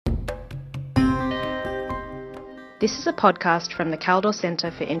This is a podcast from the Kaldor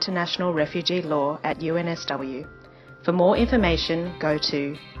Centre for International Refugee Law at UNSW. For more information, go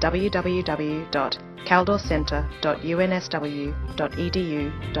to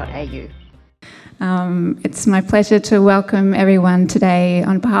www.kaldorcentre.unsw.edu.au. It's my pleasure to welcome everyone today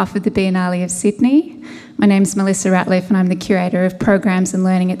on behalf of the Biennale of Sydney. My name's Melissa Ratliff and I'm the Curator of Programs and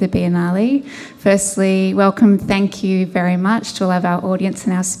Learning at the Biennale. Firstly, welcome, thank you very much to all of our audience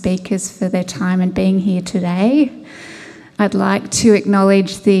and our speakers for their time and being here today. I'd like to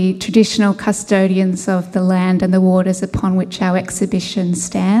acknowledge the traditional custodians of the land and the waters upon which our exhibition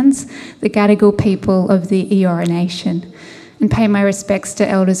stands, the Gadigal people of the Eora Nation, and pay my respects to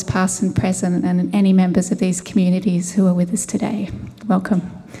elders past and present and any members of these communities who are with us today. Welcome.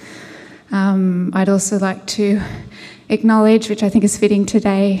 I'd also like to acknowledge, which I think is fitting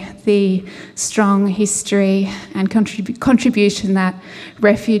today, the strong history and contribution that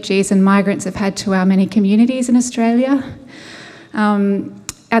refugees and migrants have had to our many communities in Australia.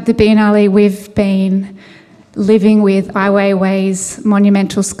 At the Biennale, we've been living with Ai Weiwei's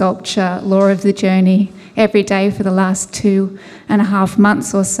monumental sculpture, Law of the Journey, every day for the last 2.5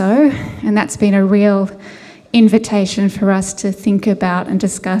 months or so, and that's been a real invitation for us to think about and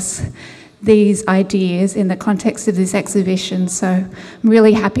discuss these ideas in the context of this exhibition. So I'm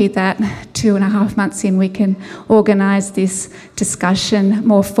really happy that 2.5 months in we can organise this discussion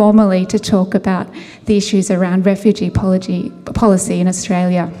more formally to talk about the issues around refugee policy in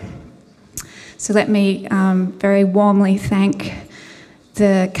Australia. So let me very warmly thank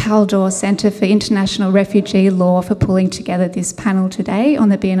the Kaldor Centre for International Refugee Law for pulling together this panel today on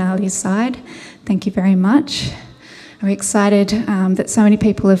the Biennale side. Thank you very much. We're excited that so many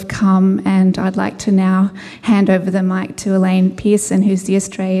people have come, and I'd like to now hand over the mic to Elaine Pearson, who's the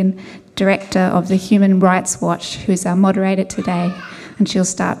Australian Director of the Human Rights Watch, who's our moderator today, and she'll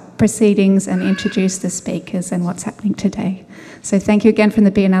start proceedings and introduce the speakers and what's happening today. So thank you again from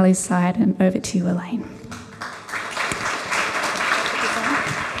the Biennale side, and over to you, Elaine.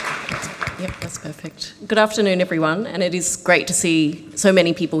 Yep, that's perfect. Good afternoon, everyone, and it is great to see so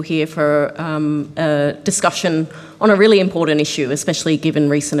many people here for a discussion on a really important issue, especially given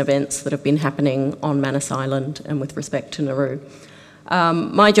recent events that have been happening on Manus Island and with respect to Nauru.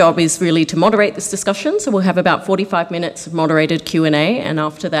 My job is really to moderate this discussion, so we'll have about 45 minutes of moderated Q&A, and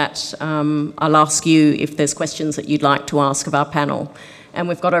after that I'll ask you if there's questions that you'd like to ask of our panel. And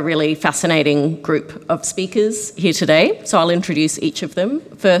we've got a really fascinating group of speakers here today, so I'll introduce each of them.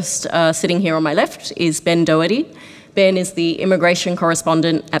 First, sitting here on my left is Ben Doherty. Ben is the immigration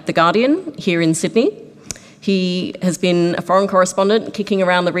correspondent at The Guardian here in Sydney. He has been a foreign correspondent kicking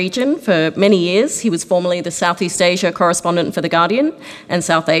around the region for many years. He was formerly the Southeast Asia correspondent for The Guardian and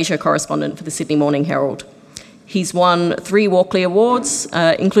South Asia correspondent for the Sydney Morning Herald. He's won 3 Walkley Awards,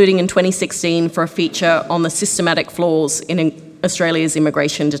 including in 2016 for a feature on the systematic flaws in Australia's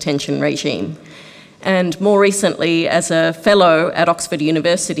immigration detention regime. And more recently, as a fellow at Oxford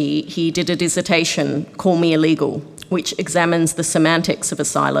University, he did a dissertation, Call Me Illegal, which examines the semantics of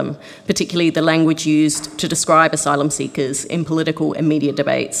asylum, particularly the language used to describe asylum seekers in political and media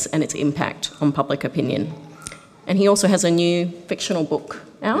debates and its impact on public opinion. And he also has a new fictional book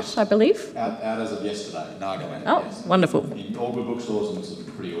out, I believe? Out as of yesterday, Nagaland. Oh, yes. Wonderful. In all good bookstores and some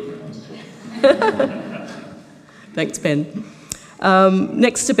pretty ordinary ones as well. Thanks, Ben.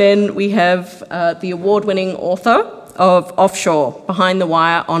 Next to Ben, we have the award-winning author of Offshore, Behind the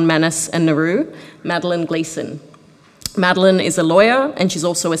Wire on Manus and Nauru, Madeleine Gleeson. Madeleine is a lawyer, and she's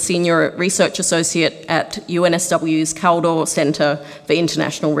also a senior research associate at UNSW's Kaldor Centre for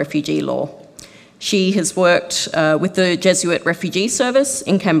International Refugee Law. She has worked with the Jesuit Refugee Service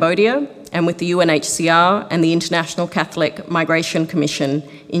in Cambodia and with the UNHCR and the International Catholic Migration Commission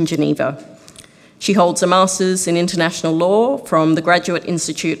in Geneva. She holds a Master's in International Law from the Graduate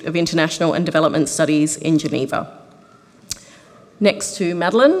Institute of International and Development Studies in Geneva. Next to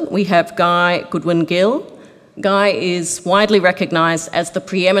Madeleine, we have Guy Goodwin-Gill. Guy is widely recognised as the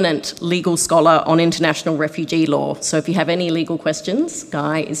preeminent legal scholar on international refugee law. So if you have any legal questions,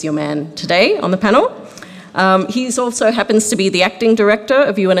 Guy is your man today on the panel. He also happens to be the acting director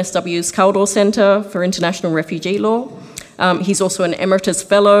of UNSW's Kaldor Centre for International Refugee Law. He's also an Emeritus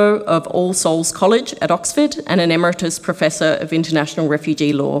Fellow of All Souls College at Oxford and an Emeritus Professor of International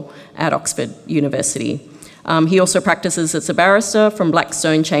Refugee Law at Oxford University. He also practices as a barrister from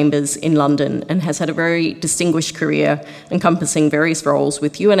Blackstone Chambers in London and has had a very distinguished career encompassing various roles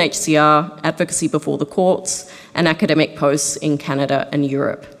with UNHCR, advocacy before the courts, and academic posts in Canada and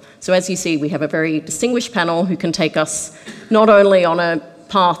Europe. So as you see, we have a very distinguished panel who can take us not only on a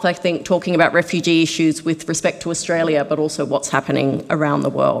path, I think, talking about refugee issues with respect to Australia, but also what's happening around the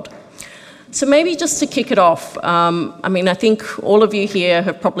world. So maybe just to kick it off, I think all of you here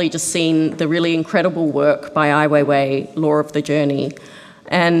have probably just seen the really incredible work by Ai Weiwei, Law of the Journey.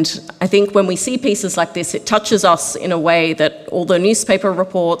 And I think when we see pieces like this, it touches us in a way that all the newspaper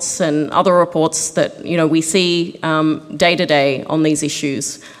reports and other reports that we see day to day on these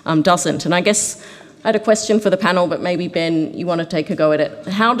issues doesn't. And I guess I had a question for the panel, but maybe Ben, you want to take a go at it.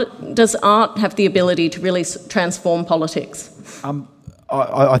 How does art have the ability to really transform politics?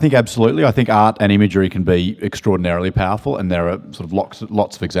 I think absolutely. I think art and imagery can be extraordinarily powerful, and there are sort of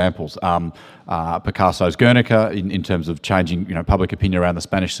lots of examples. Picasso's Guernica, in terms of changing public opinion around the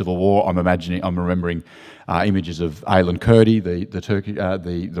Spanish Civil War. I'm remembering images of Aylan Kurdi,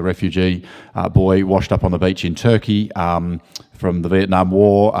 the refugee boy washed up on the beach in Turkey from the Vietnam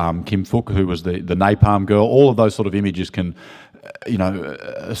War. Kim Phuc, who was the napalm girl. All of those sort of images can,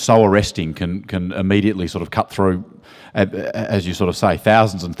 so arresting, can immediately sort of cut through, as you sort of say,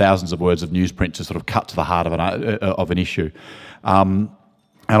 thousands and thousands of words of newsprint to sort of cut to the heart of an issue.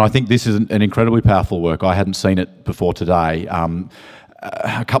 And I think this is an incredibly powerful work. I hadn't seen it before today.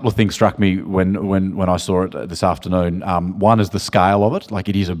 A couple of things struck me when I saw it this afternoon. One is the scale of it. Like,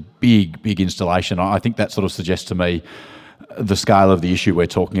 it is a big installation. I think that sort of suggests to me the scale of the issue we're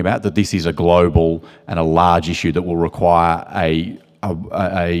talking about, that this is a global and a large issue that will require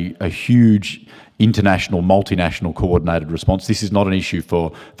a huge international, multinational coordinated response. This is not an issue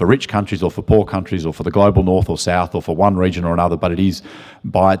for rich countries or for poor countries or for the global north or south or for one region or another, but it is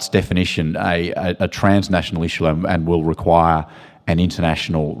by its definition a transnational issue and will require an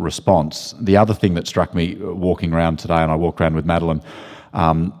international response. The other thing that struck me walking around today, and I walked around with Madeline,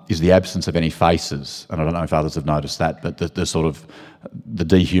 is the absence of any faces. And I don't know if others have noticed that, but the sort of the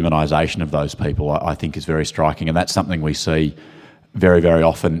dehumanisation of those people I think is very striking, and that's something we see very, very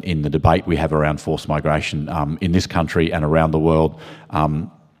often in the debate we have around forced migration in this country and around the world.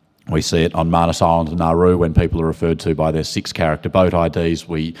 We see it on Manus Island and Nauru when people are referred to by their 6-character boat IDs.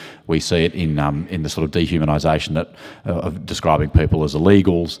 We see it in the sort of dehumanisation of describing people as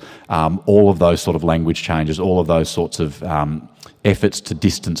illegals. All of those sort of language changes, all of those sorts of efforts to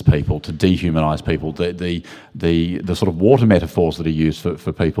distance people, to dehumanise people, the sort of water metaphors that are used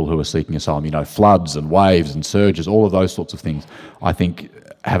for people who are seeking asylum, floods and waves and surges, all of those sorts of things, I think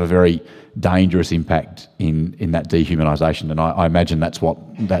have a very dangerous impact in that dehumanisation, and I imagine that's what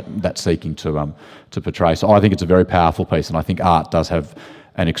that's seeking to portray. So I think it's a very powerful piece, and I think art does have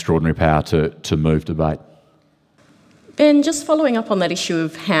an extraordinary power to move debate. Ben, just following up on that issue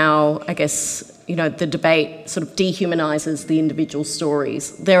of how, I guess, the debate sort of dehumanises the individual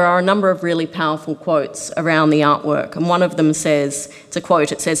stories, there are a number of really powerful quotes around the artwork, and one of them says, it's a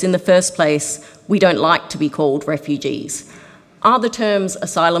quote, it says, "In the first place, we don't like to be called refugees." Are the terms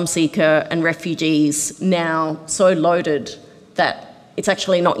asylum seeker and refugees now so loaded that it's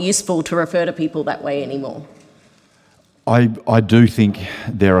actually not useful to refer to people that way anymore? I do think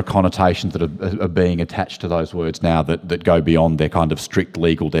there are connotations that are being attached to those words now that go beyond their kind of strict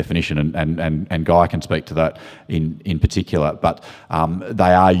legal definition, and Guy can speak to that in particular, but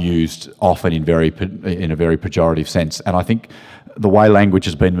they are used often in a very pejorative sense, and I think the way language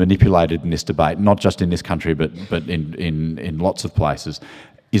has been manipulated in this debate, not just in this country but in lots of places,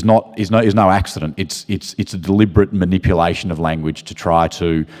 is no accident. It's a deliberate manipulation of language to try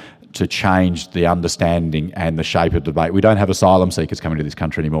to change the understanding and the shape of debate. We don't have asylum seekers coming to this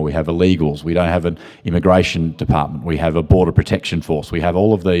country anymore. We have illegals. We don't have an immigration department. We have a border protection force. We have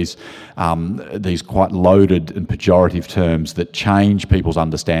all of these quite loaded and pejorative terms that change people's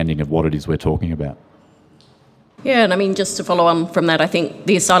understanding of what it is we're talking about. Yeah, and I mean, just to follow on from that, I think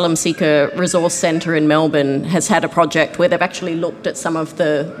the Asylum Seeker Resource Centre in Melbourne has had a project where they've actually looked at some of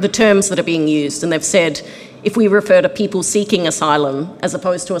the terms that are being used, and they've said, if we refer to people seeking asylum as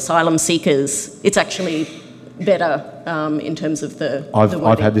opposed to asylum seekers, it's actually better in terms of the wording.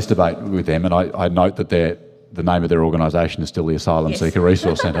 I've had this debate with them, and I note that the name of their organisation is still the Asylum Seeker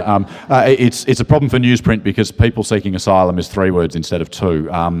Resource Centre. It's a problem for newsprint because people seeking asylum is 3 words instead of 2,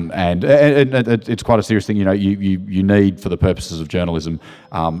 and it's quite a serious thing. You need, for the purposes of journalism,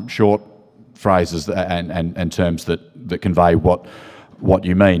 short phrases and terms that convey what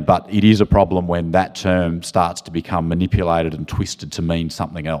you mean. But it is a problem when that term starts to become manipulated and twisted to mean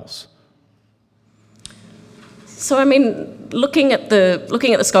something else. So, I mean, looking at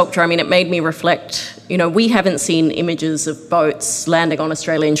the sculpture, I mean, it made me reflect, we haven't seen images of boats landing on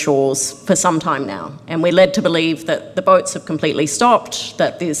Australian shores for some time now, and we're led to believe that the boats have completely stopped,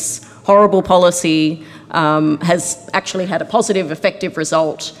 that this horrible policy has actually had a positive, effective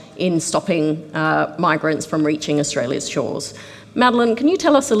result in stopping migrants from reaching Australia's shores. Madeline, can you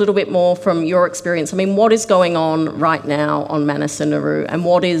tell us a little bit more from your experience? I mean, what is going on right now on Manus and Nauru, and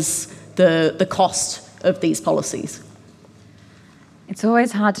what is the cost of these policies? It's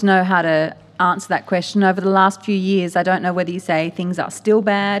always hard to know how to answer that question. Over the last few years, I don't know whether you say things are still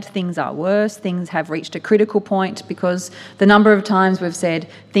bad, things are worse, things have reached a critical point, because the number of times we've said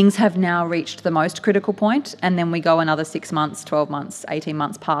things have now reached the most critical point, and then we go another 6 months, 12 months, 18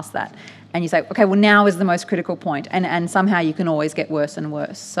 months past that. And you say, okay, well, now is the most critical point, and somehow you can always get worse and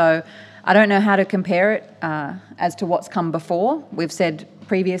worse. So I don't know how to compare it as to what's come before. We've said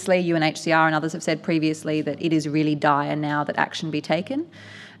previously, UNHCR and others have said previously, that it is really dire now that action be taken.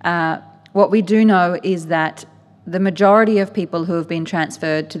 What we do know is that the majority of people who have been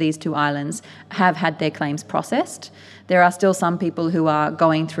transferred to these two islands have had their claims processed. There are still some people who are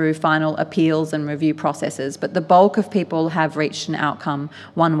going through final appeals and review processes, but the bulk of people have reached an outcome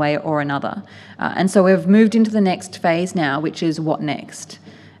one way or another. And so we've moved into the next phase now, which is what next?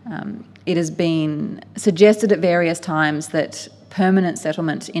 It has been suggested at various times that permanent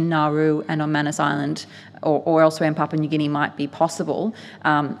settlement in Nauru and on Manus Island or elsewhere in Papua New Guinea might be possible,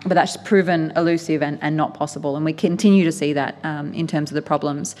 but that's proven elusive and not possible. And we continue to see that in terms of the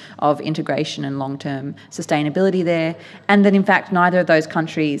problems of integration and long-term sustainability there, and that in fact neither of those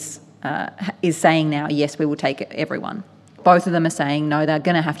countries is saying now, yes, we will take everyone. Both of them are saying, no, they're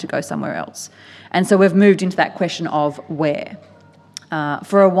going to have to go somewhere else. And so we've moved into that question of where.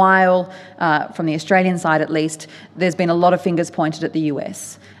 For a while, from the Australian side at least, there's been a lot of fingers pointed at the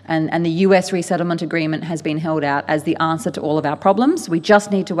US. And the US resettlement agreement has been held out as the answer to all of our problems. We just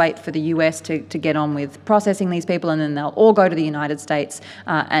need to wait for the US to get on with processing these people, and then they'll all go to the United States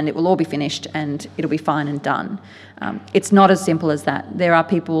and it will all be finished and it'll be fine and done. It's not as simple as that. There are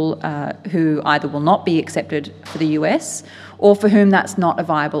people who either will not be accepted for the US or for whom that's not a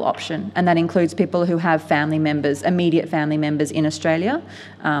viable option. And that includes people who have family members, immediate family members in Australia,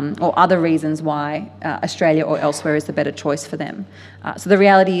 or other reasons why Australia or elsewhere is the better choice for them. So the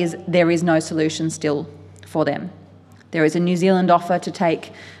reality is there is no solution still for them. There is a New Zealand offer to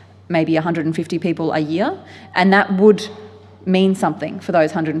take maybe 150 people a year, and that would mean something for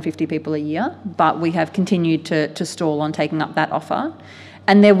those 150 people a year, but we have continued to stall on taking up that offer.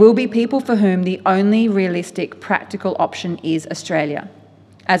 And there will be people for whom the only realistic practical option is Australia.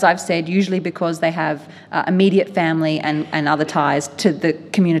 As I've said, usually because they have immediate family and other ties to the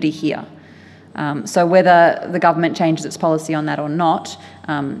community here. So whether the government changes its policy on that or not,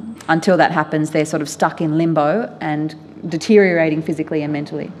 until that happens, they're sort of stuck in limbo and deteriorating physically and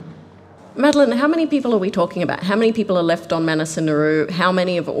mentally. Madeline, how many people are we talking about? How many people are left on Manus and Nauru? How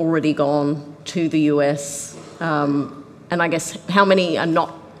many have already gone to the US? And I guess how many are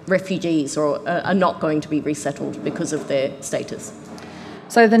not refugees or are not going to be resettled because of their status?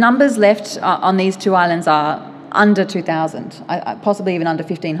 So the numbers left on these two islands are under 2,000, possibly even under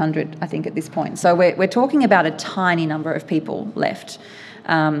 1,500, I think, at this point. So we're talking about a tiny number of people left.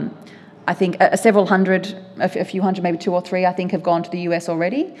 I think several hundred, a few hundred, maybe 2 or 3, I think, have gone to the US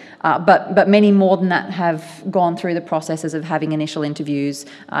already. But many more than that have gone through the processes of having initial interviews,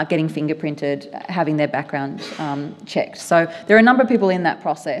 getting fingerprinted, having their background checked. So there are a number of people in that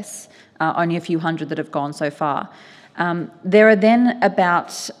process, only a few hundred that have gone so far. There are then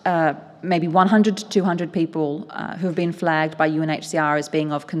about maybe 100 to 200 people who have been flagged by UNHCR as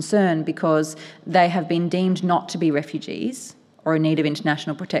being of concern because they have been deemed not to be refugees or in need of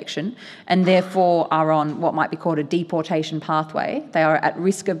international protection, and therefore are on what might be called a deportation pathway. They are at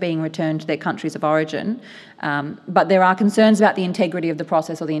risk of being returned to their countries of origin, but there are concerns about the integrity of the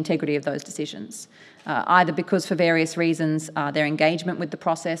process or the integrity of those decisions, either because for various reasons their engagement with the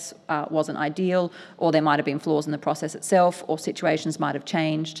process wasn't ideal, or there might have been flaws in the process itself, or situations might have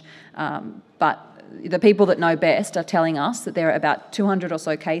changed. But the people that know best are telling us that there are about 200 or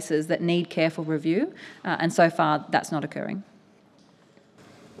so cases that need careful review, and so far that's not occurring.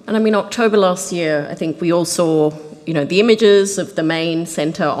 And I mean, October last year, I think we all saw, the images of the main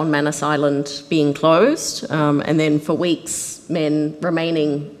centre on Manus Island being closed, and then for weeks, men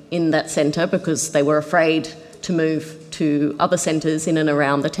remaining in that centre because they were afraid to move to other centres in and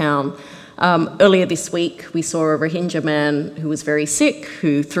around the town. Earlier this week, we saw a Rohingya man who was very sick,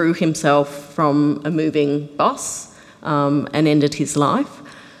 who threw himself from a moving bus and ended his life.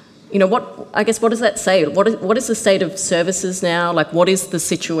 What does that say? What is the state of services now? Like, what is the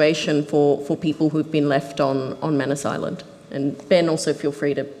situation for people who've been left on Manus Island? And Ben, also feel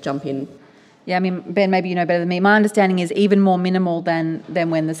free to jump in. Yeah, I mean, Ben, maybe you know better than me. My understanding is even more minimal than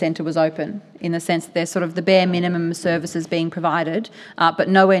when the centre was open, in the sense that there's sort of the bare minimum services being provided, but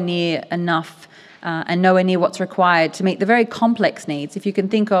nowhere near enough and nowhere near what's required to meet the very complex needs. If you can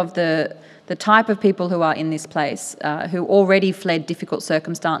think of the type of people who are in this place, who already fled difficult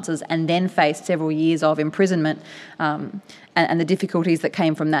circumstances and then faced several years of imprisonment, and the difficulties that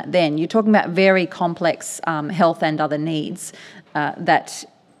came from that then, you're talking about very complex health and other needs that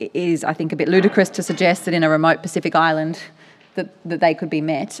is, I think, a bit ludicrous to suggest that in a remote Pacific island that they could be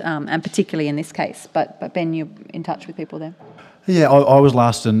met, and particularly in this case. But Ben, you're in touch with people there. Yeah, I was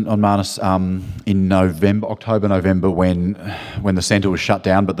last on Manus in October, November, when the centre was shut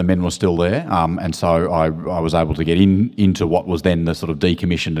down, but the men were still there, and so I was able to get into what was then the sort of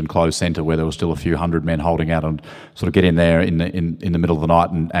decommissioned and closed centre, where there were still a few hundred men holding out, and sort of get in there in the middle of the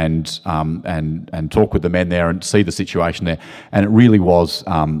night and talk with the men there and see the situation there, and it really was.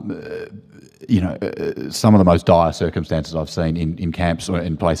 Some of the most dire circumstances I've seen in camps or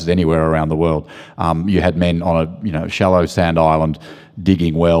in places anywhere around the world. You had men on a shallow sand island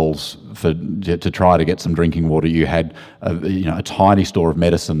digging wells to try to get some drinking water. You had a tiny store of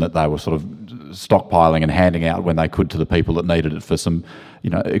medicine that they were sort of stockpiling and handing out when they could to the people that needed it for some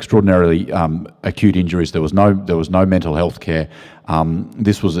extraordinarily acute injuries. There was no mental health care.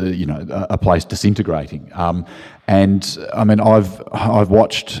 This was a place disintegrating. And I mean, I've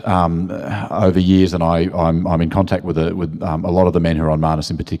watched over years, and I'm in contact with a lot of the men who are on Manus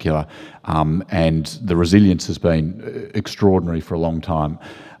in particular, and the resilience has been extraordinary for a long time.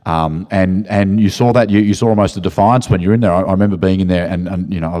 And you saw that you saw almost a defiance when you were in there. I remember being in there, and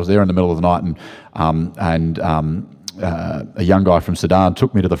I was there in the middle of the night, and a young guy from Sudan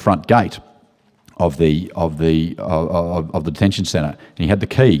took me to the front gate of the detention centre, and he had the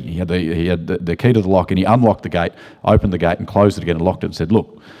key. He had the key to the lock, and he unlocked the gate, opened the gate, and closed it again, and locked it, and said,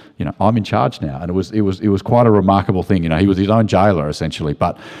 "Look, I'm in charge now." And it was quite a remarkable thing. He was his own jailer essentially,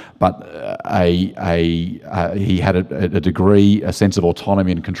 but he had a sense of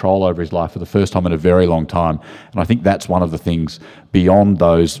autonomy and control over his life for the first time in a very long time. And I think that's one of the things beyond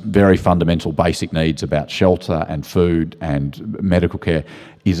those very fundamental basic needs about shelter and food and medical care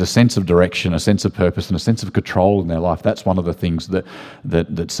is a sense of direction, a sense of purpose, and a sense of control in their life. That's one of the things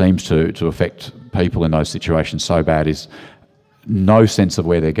that seems to affect people in those situations so bad, is no sense of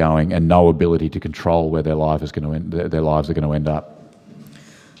where they're going and no ability to control where their lives are going to end up.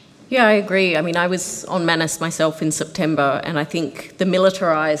 Yeah, I agree. I mean, I was on Manus myself in September, and I think the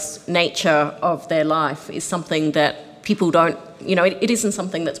militarised nature of their life is something that people don't, it isn't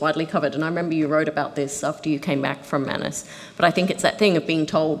something that's widely covered. And I remember you wrote about this after you came back from Manus. But I think it's that thing of being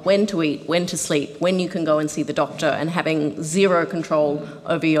told when to eat, when to sleep, when you can go and see the doctor, and having zero control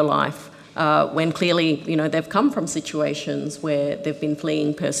over your life. When clearly, they've come from situations where they've been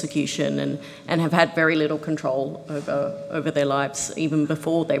fleeing persecution and have had very little control over their lives, even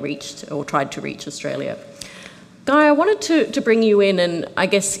before they reached or tried to reach Australia. Guy, I wanted to bring you in and I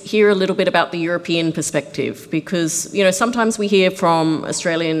guess hear a little bit about the European perspective, because, sometimes we hear from the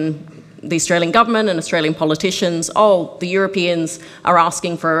Australian government and Australian politicians, the Europeans are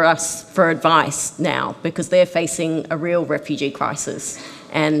asking for us for advice now because they're facing a real refugee crisis.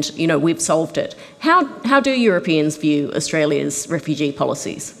 And, we've solved it. How do Europeans view Australia's refugee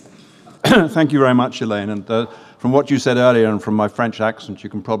policies? Thank you very much, Elaine. And from what you said earlier and from my French accent, you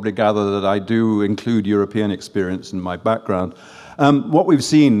can probably gather that I do include European experience in my background. What we've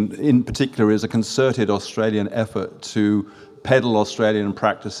seen in particular is a concerted Australian effort to peddle Australian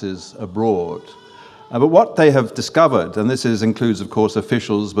practices abroad. But what they have discovered, and this includes, of course,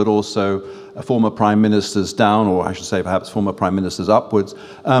 officials, but also former prime ministers down, or I should say perhaps former prime ministers upwards,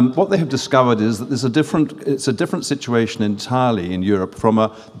 what they have discovered is that it's a different situation entirely in Europe from a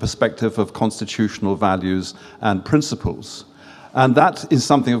perspective of constitutional values and principles. And that is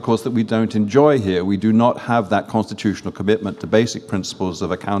something, of course, that we don't enjoy here. We do not have that constitutional commitment to basic principles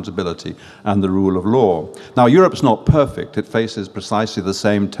of accountability and the rule of law. Now, Europe's not perfect. It faces precisely the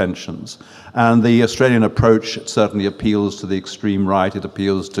same tensions. And the Australian approach certainly appeals to the extreme right. It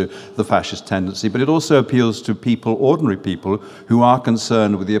appeals to the fascist tendency. But it also appeals to people, ordinary people, who are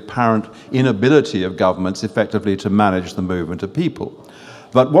concerned with the apparent inability of governments effectively to manage the movement of people.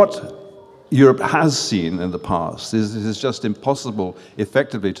 But what Europe has seen in the past is it is just impossible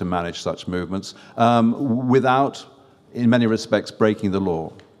effectively to manage such movements without, in many respects, breaking the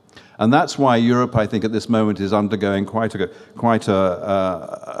law. And that's why Europe, I think, at this moment is undergoing is going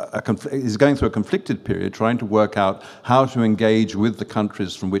through a conflicted period, trying to work out how to engage with the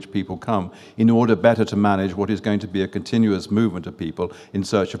countries from which people come in order better to manage what is going to be a continuous movement of people in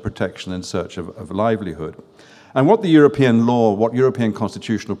search of protection, in search of livelihood. And what the European law, what European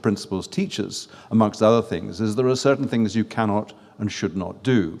constitutional principles teach us, amongst other things, is there are certain things you cannot and should not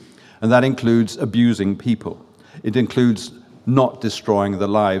do. And that includes abusing people. It includes not destroying the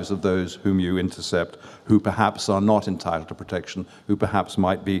lives of those whom you intercept, who perhaps are not entitled to protection, who perhaps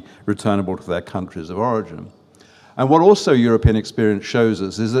might be returnable to their countries of origin. And what also European experience shows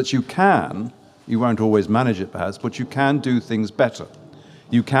us is that you won't always manage it perhaps, but you can do things better.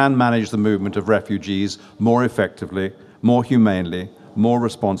 You can manage the movement of refugees more effectively, more humanely, more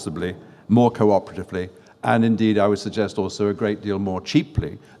responsibly, more cooperatively, and indeed, I would suggest also a great deal more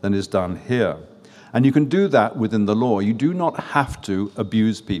cheaply than is done here. And you can do that within the law. You do not have to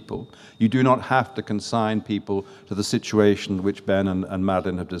abuse people. You do not have to consign people to the situation which Ben and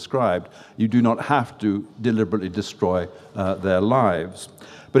Madeleine have described. You do not have to deliberately destroy their lives.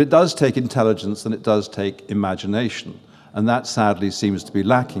 But it does take intelligence and it does take imagination. And that sadly seems to be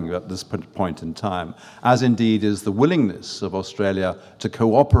lacking at this point in time, as indeed is the willingness of Australia to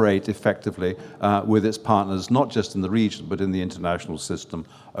cooperate effectively with its partners, not just in the region, but in the international system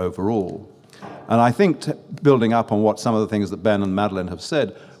overall. And I think, building up on what some of the things that Ben and Madeleine have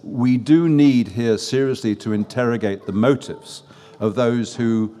said, we do need here seriously to interrogate the motives of those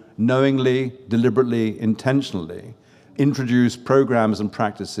who knowingly, deliberately, intentionally introduce programs and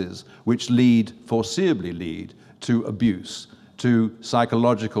practices which foreseeably lead to abuse, to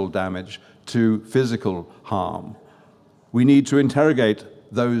psychological damage, to physical harm. We need to interrogate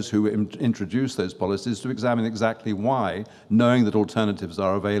those who introduce those policies to examine exactly why, knowing that alternatives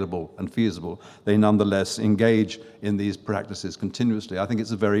are available and feasible, they nonetheless engage in these practices continuously. I think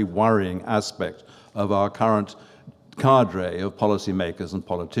it's a very worrying aspect of our current cadre of policymakers and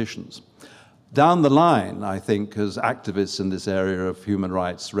politicians. Down the line, I think, as activists in this area of human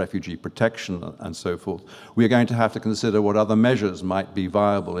rights, refugee protection, and so forth, we are going to have to consider what other measures might be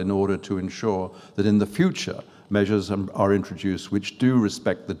viable in order to ensure that in the future, measures are introduced which do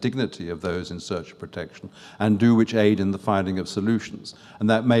respect the dignity of those in search of protection and do which aid in the finding of solutions. And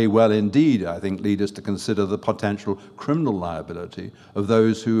that may well indeed, I think, lead us to consider the potential criminal liability of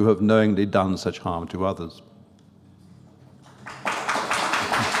those who have knowingly done such harm to others.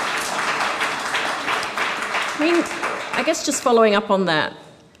 I mean, I guess just following up on that,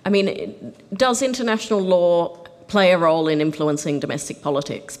 I mean, does international law play a role in influencing domestic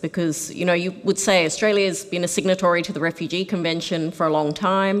politics? Because, you know, you would say Australia's been a signatory to the Refugee Convention for a long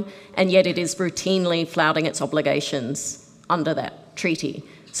time, and yet it is routinely flouting its obligations under that treaty.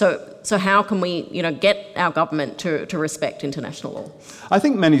 So how can we, you know, get our government to respect international law? I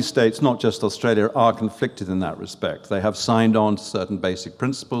think many states, not just Australia, are conflicted in that respect. They have signed on to certain basic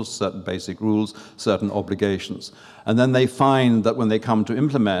principles, certain basic rules, certain obligations. And then they find that when they come to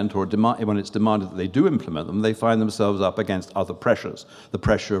implement, or when it's demanded that they do implement them, they find themselves up against other pressures. The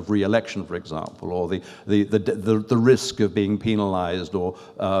pressure of re-election, for example, or the risk of being penalised or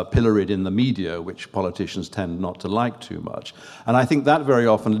pilloried in the media, which politicians tend not to like too much. And I think that very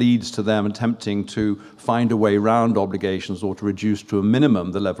often leads to them attempting to find a way around obligations or to reduce to a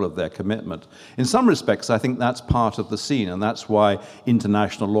minimum the level of their commitment. In some respects, I think that's part of the scene, and that's why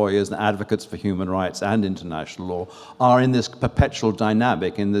international lawyers and advocates for human rights and international law are in this perpetual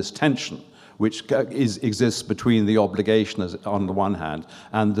dynamic, in this tension, which exists between the obligation on the one hand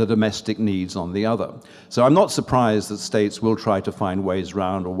and the domestic needs on the other. So I'm not surprised that states will try to find ways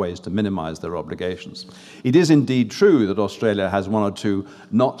around or ways to minimize their obligations. It is indeed true that Australia has one or two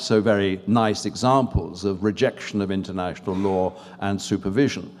not so very nice examples of rejection of international law and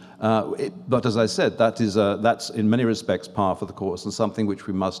supervision. But as I said, that's in many respects par for the course and something which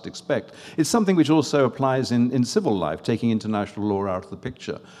we must expect. It's something which also applies in civil life, taking international law out of the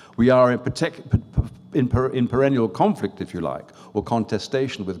picture. We are in perennial conflict, if you like, or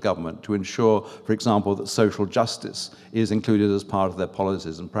contestation with government to ensure, for example, that social justice is included as part of their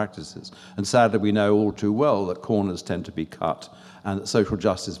policies and practices. And sadly, we know all too well that corners tend to be cut and that social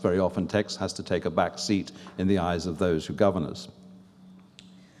justice very often has to take a back seat in the eyes of those who govern us.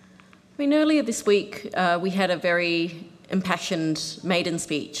 I mean, earlier this week, we had a very impassioned maiden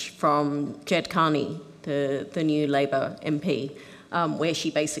speech from Jed Carney, the new Labor MP, where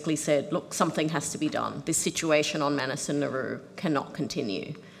she basically said, look, something has to be done. This situation on Manus and Nauru cannot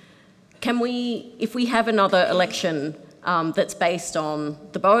continue. Can we, if we have another election that's based on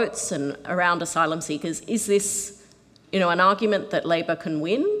the boats and around asylum seekers, is this, you know, an argument that Labor can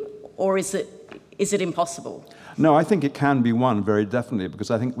win, or is it impossible? No, I think it can be won very definitely,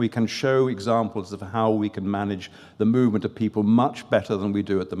 because I think we can show examples of how we can manage the movement of people much better than we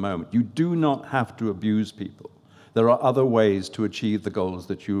do at the moment. You do not have to abuse people. There are other ways to achieve the goals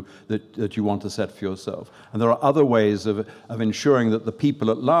that you want to set for yourself. And there are other ways of ensuring that the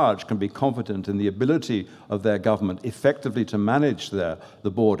people at large can be confident in the ability of their government effectively to manage the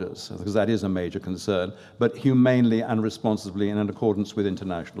borders, because that is a major concern, but humanely and responsibly and in accordance with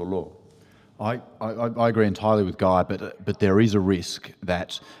international law. I agree entirely with Guy, but there is a risk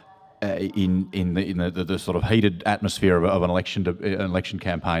that in the sort of heated atmosphere of an election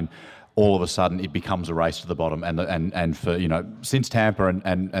campaign, all of a sudden it becomes a race to the bottom, and for since Tampa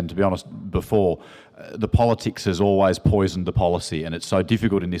and to be honest before, the politics has always poisoned the policy, and it's so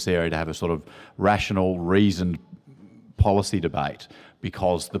difficult in this area to have a sort of rational, reasoned policy debate,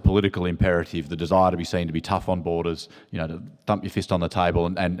 because the political imperative, the desire to be seen to be tough on borders, to thump your fist on the table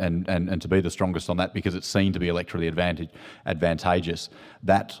and to be the strongest on that because it's seen to be electorally advantageous,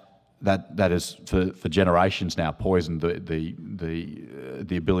 that has for generations now poisoned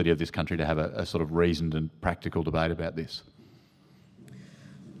the ability of this country to have a sort of reasoned and practical debate about this.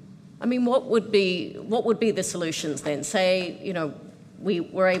 I mean, what would be the solutions then? Say, we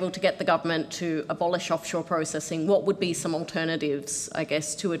were able to get the government to abolish offshore processing. What would be some alternatives, I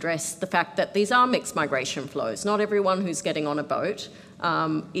guess, to address the fact that these are mixed migration flows? Not everyone who's getting on a boat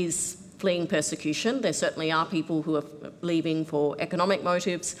is fleeing persecution. There certainly are people who are leaving for economic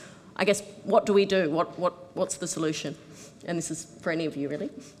motives. I guess, what do we do? What's the solution? And this is for any of you,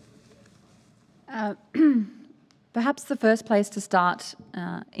 really. Perhaps the first place to start,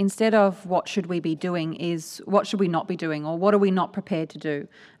 instead of what should we be doing, is what should we not be doing, or what are we not prepared to do?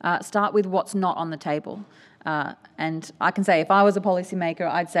 Start with what's not on the table. And I can say, if I was a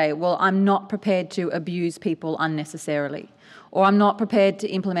policymaker, I'd say, well, I'm not prepared to abuse people unnecessarily, or I'm not prepared to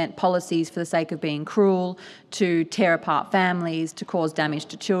implement policies for the sake of being cruel, to tear apart families, to cause damage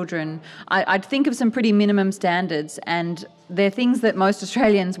to children. I'd think of some pretty minimum standards, and they're things that most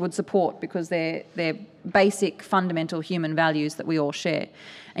Australians would support because they're basic fundamental human values that we all share.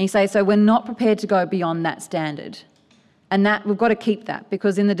 And you say, so we're not prepared to go beyond that standard. And that we've got to keep that,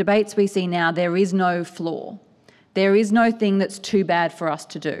 because in the debates we see now, there is no flaw. There is no thing that's too bad for us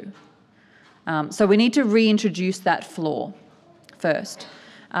to do. So we need to reintroduce that flaw first.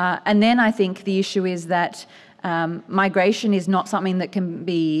 And then I think the issue is that migration is not something that can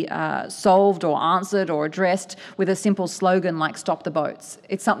be solved or answered or addressed with a simple slogan like "Stop the boats."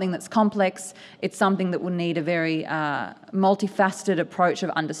 It's something that's complex. It's something that will need a very multifaceted approach of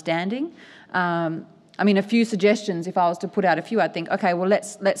understanding. I mean, a few suggestions, if I was to put out a few, I'd think, okay, well,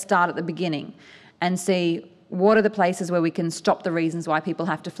 let's start at the beginning and see what are the places where we can stop the reasons why people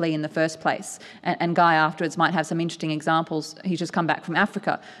have to flee in the first place. And Guy afterwards might have some interesting examples. He's just come back from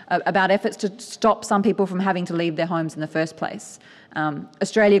Africa about efforts to stop some people from having to leave their homes in the first place.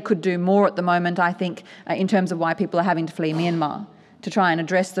 Australia could do more at the moment, I think, in terms of why people are having to flee Myanmar, to try and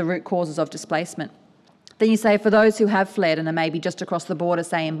address the root causes of displacement. Then you say, for those who have fled and are maybe just across the border,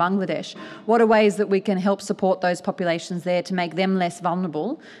 say in Bangladesh, what are ways that we can help support those populations there to make them less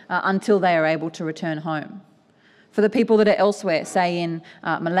vulnerable until they are able to return home? For the people that are elsewhere, say in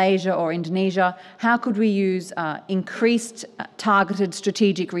Malaysia or Indonesia, how could we use increased targeted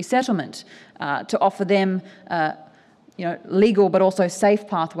strategic resettlement to offer them legal but also safe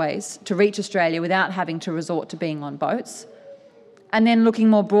pathways to reach Australia without having to resort to being on boats? And then looking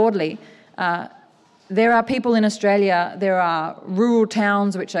more broadly, there are people in Australia, there are rural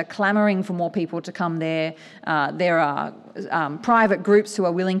towns which are clamouring for more people to come there. There are private groups who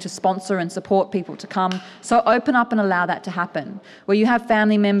are willing to sponsor and support people to come. So open up and allow that to happen. Where you have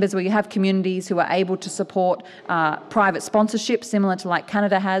family members, where you have communities who are able to support private sponsorship, similar to like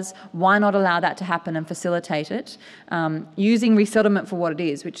Canada has, why not allow that to happen and facilitate it? Using resettlement for what it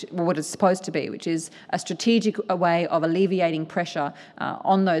is, what it's supposed to be, which is a strategic way of alleviating pressure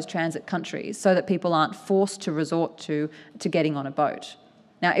on those transit countries so that people aren't forced to resort to getting on a boat.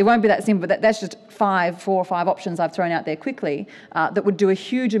 Now, it won't be that simple, but that's just 4 or 5 options I've thrown out there quickly that would do a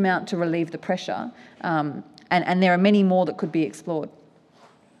huge amount to relieve the pressure, and there are many more that could be explored.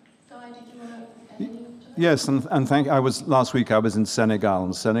 Guy, did you want to add anything to that? Yes, last week I was in Senegal,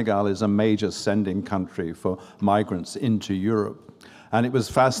 and Senegal is a major sending country for migrants into Europe. And it was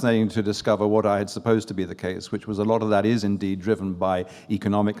fascinating to discover what I had supposed to be the case, which was a lot of that is indeed driven by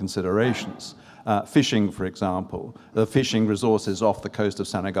economic considerations. Fishing, for example. The fishing resources off the coast of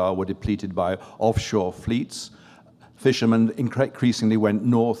Senegal were depleted by offshore fleets. Fishermen increasingly went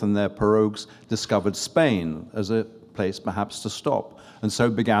north, and their pirogues discovered Spain as a place perhaps to stop. And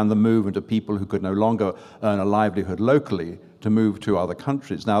so began the movement of people who could no longer earn a livelihood locally to move to other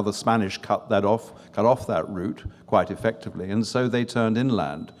countries. Now the Spanish cut off that route quite effectively, and so they turned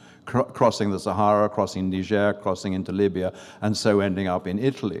inland, crossing the Sahara, crossing Niger, crossing into Libya, and so ending up in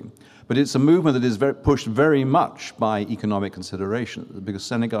Italy. But it's a movement that is pushed very much by economic considerations, because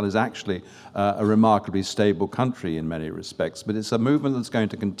Senegal is actually a remarkably stable country in many respects, but it's a movement that's going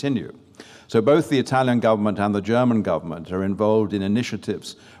to continue. So both the Italian government and the German government are involved in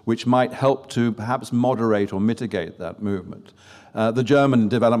initiatives which might help to perhaps moderate or mitigate that movement. The German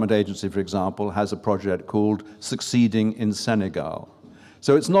Development Agency, for example, has a project called Succeeding in Senegal.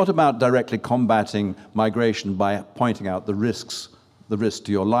 So it's not about directly combating migration by pointing out the risk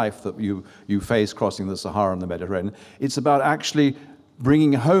to your life that you face crossing the Sahara and the Mediterranean. It's about actually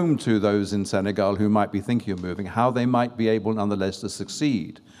bringing home to those in Senegal who might be thinking of moving, how they might be able nonetheless to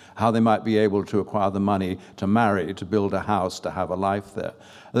succeed, how they might be able to acquire the money to marry, to build a house, to have a life there.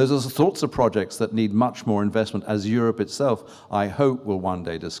 Those are the sorts of projects that need much more investment, as Europe itself, I hope, will one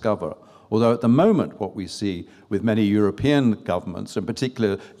day discover. Although at the moment what we see with many European governments, in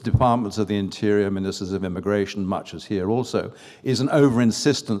particular departments of the interior, ministers of immigration, much as here also, is an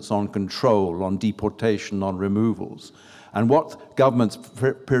over-insistence on control, on deportation, on removals. And what governments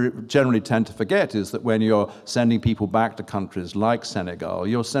generally tend to forget is that when you're sending people back to countries like Senegal,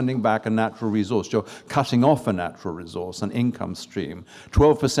 you're sending back a natural resource. You're cutting off a natural resource, an income stream.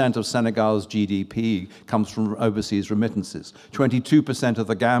 12% of Senegal's GDP comes from overseas remittances. 22% of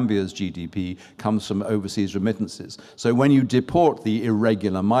the Gambia's GDP comes from overseas remittances. So when you deport the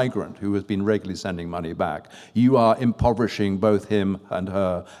irregular migrant who has been regularly sending money back, you are impoverishing both him and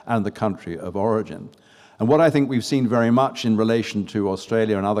her and the country of origin. And what I think we've seen very much in relation to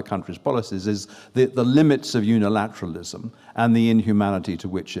Australia and other countries' policies is the limits of unilateralism and the inhumanity to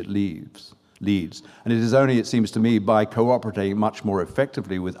which it leads. And it is only, it seems to me, by cooperating much more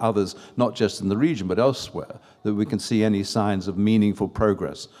effectively with others, not just in the region but elsewhere, that we can see any signs of meaningful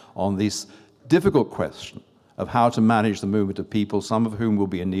progress on this difficult question of how to manage the movement of people, some of whom will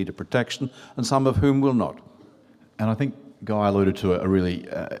be in need of protection and some of whom will not. And I think Guy alluded to a really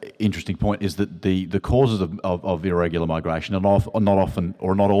interesting point, is that the causes of irregular migration are not often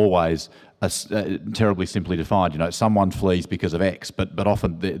or not always terribly simply defined. You know, someone flees because of X, but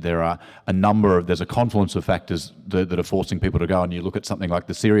often there are there's a confluence of factors that are forcing people to go. And you look at something like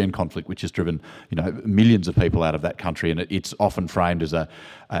the Syrian conflict, which has driven millions of people out of that country, and it's often framed as an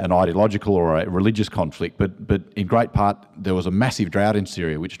ideological or a religious conflict. But in great part, there was a massive drought in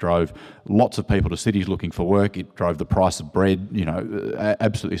Syria, which drove lots of people to cities looking for work. It drove the price of bread,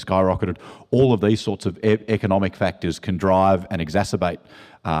 absolutely skyrocketed. All of these sorts of economic factors can drive and exacerbate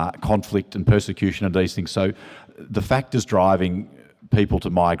conflict and persecution and these things. So the factors driving people to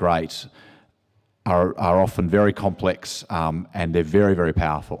migrate are often very complex, and they're very, very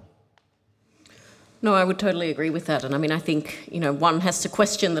powerful. No, I would totally agree with that. And I mean, I think, one has to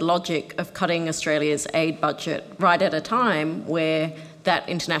question the logic of cutting Australia's aid budget right at a time where that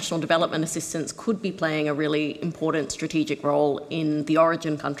international development assistance could be playing a really important strategic role in the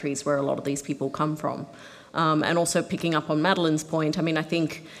origin countries where a lot of these people come from. And also picking up on Madeline's point, I mean, I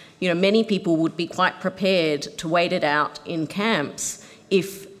think, many people would be quite prepared to wait it out in camps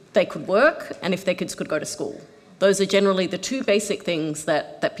if they could work and if their kids could go to school. Those are generally the two basic things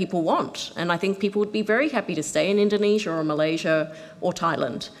that people want. And I think people would be very happy to stay in Indonesia or Malaysia or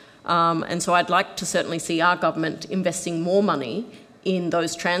Thailand. And so I'd like to certainly see our government investing more money in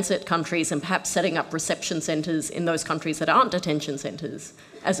those transit countries and perhaps setting up reception centres in those countries that aren't detention centres,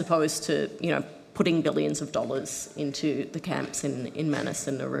 as opposed to, putting billions of dollars into the camps in Manus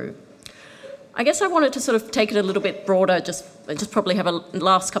and Nauru. I guess I wanted to sort of take it a little bit broader, just probably have a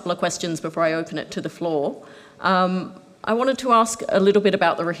last couple of questions before I open it to the floor. I wanted to ask a little bit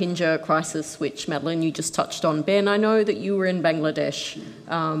about the Rohingya crisis, which, Madeline, you just touched on. Ben, I know that you were in Bangladesh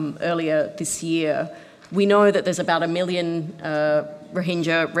earlier this year. We know that there's about 1 million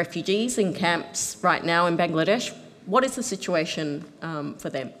Rohingya refugees in camps right now in Bangladesh. What is the situation for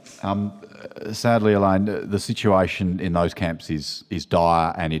them? Sadly, Elaine, the situation in those camps is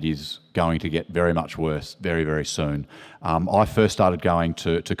dire, and it is going to get very much worse very, very soon. I first started going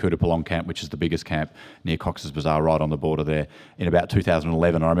to Kutupalong camp, which is the biggest camp near Cox's Bazar, right on the border there, in about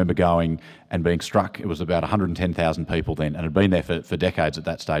 2011. I remember going and being struck. It was about 110,000 people then, and had been there for decades at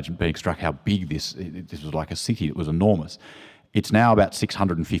that stage, and being struck how big this was, like a city. It was enormous. It's now about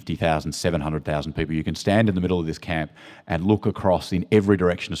 650,000, 700,000 people. You can stand in the middle of this camp and look across in every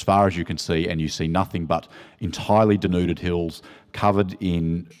direction as far as you can see, and you see nothing but entirely denuded hills covered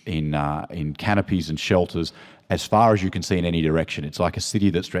in canopies and shelters as far as you can see in any direction. It's like a city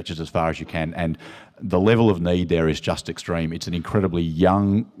that stretches as far as you can, and the level of need there is just extreme. It's an incredibly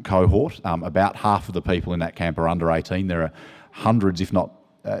young cohort. About half of the people in that camp are under 18. There are hundreds, if not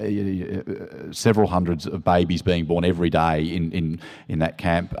several hundreds of babies being born every day in that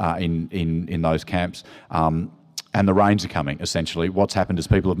camp, in those camps. And the rains are coming, essentially. What's happened is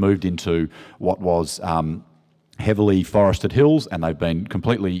people have moved into what was heavily forested hills, and they've been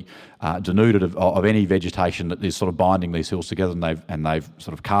completely denuded of any vegetation that is sort of binding these hills together, and they've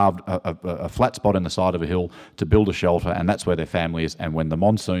sort of carved a flat spot in the side of a hill to build a shelter, and that's where their family is. And when the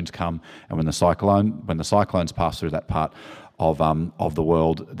monsoons come and when the cyclones pass through that part, of the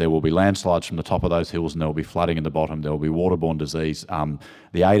world. There will be landslides from the top of those hills, and there will be flooding in the bottom. There will be waterborne disease.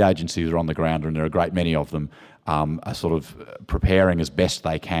 The aid agencies are on the ground, and there are a great many of them, are sort of preparing as best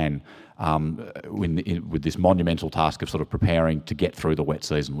they can with this monumental task of sort of preparing to get through the wet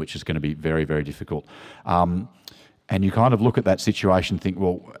season, which is going to be very, very difficult. And you kind of look at that situation and think,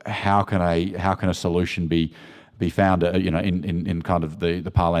 well, how can a solution be found, in kind of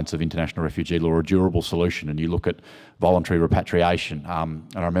the parlance of international refugee law, a durable solution? And you look at voluntary repatriation.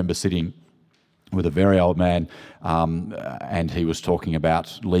 And I remember sitting with a very old man, and he was talking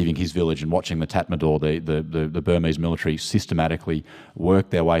about leaving his village and watching the Tatmadaw, the Burmese military, systematically work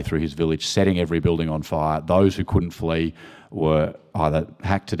their way through his village, setting every building on fire. Those who couldn't flee were either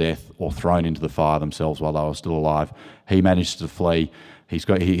hacked to death or thrown into the fire themselves while they were still alive. He managed to flee. He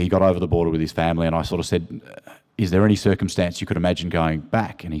got over the border with his family, and I sort of said, is there any circumstance you could imagine going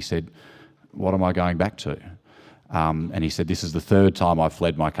back? And he said, what am I going back to? And he said, this is the third time I've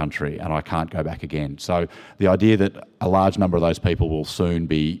fled my country and I can't go back again. So the idea that a large number of those people will soon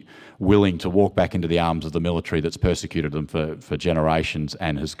be willing to walk back into the arms of the military that's persecuted them for generations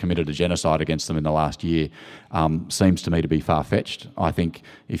and has committed a genocide against them in the last year seems to me to be far-fetched. I think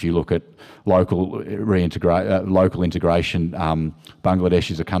if you look at local integration,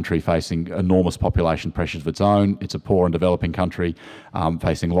 Bangladesh is a country facing enormous population pressures of its own. It's a poor and developing country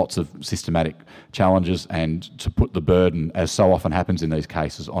facing lots of systematic challenges, and to put the burden, as so often happens in these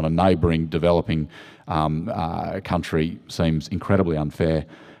cases, on a neighbouring developing country seems incredibly unfair.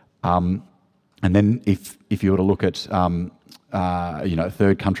 And then if you were to look at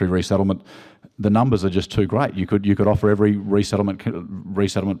third country resettlement, the numbers are just too great. You could offer every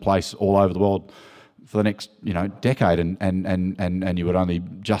resettlement place all over the world for the next decade, and you would only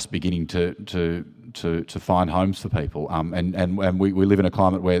just beginning to find homes for people. And we live in a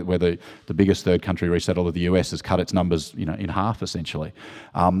climate where the biggest third country resettler, the US, has cut its numbers in half essentially.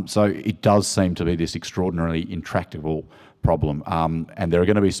 So it does seem to be this extraordinarily intractable problem, and there are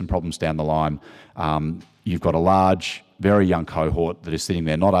going to be some problems down the line. You've got a large, very young cohort that is sitting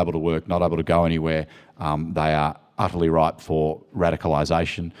there, not able to work, not able to go anywhere. They are utterly ripe for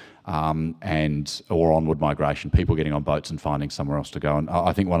radicalisation or onward migration, people getting on boats and finding somewhere else to go. And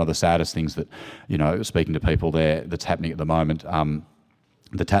I think one of the saddest things that, speaking to people there, that's happening at the moment,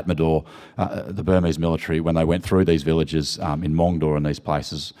 the Tatmadaw, the Burmese military, when they went through these villages in Mongdor and these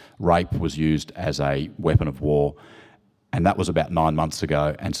places, rape was used as a weapon of war. And that was about 9 months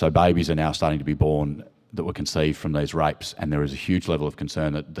ago. And so babies are now starting to be born that were conceived from these rapes. And there is a huge level of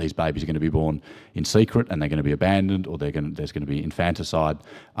concern that these babies are going to be born in secret and they're going to be abandoned, or there's going to be infanticide.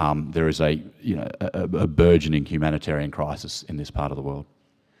 There is a burgeoning humanitarian crisis in this part of the world.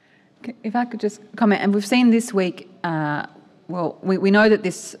 If I could just comment, and we've seen this week, we know that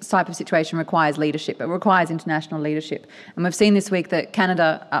this type of situation requires leadership. It requires international leadership. And we've seen this week that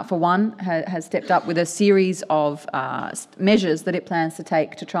Canada, for one, has stepped up with a series of measures that it plans to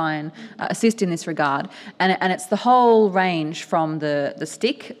take to try and assist in this regard. And it's the whole range from the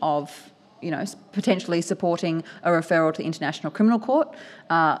stick of, potentially supporting a referral to International Criminal Court,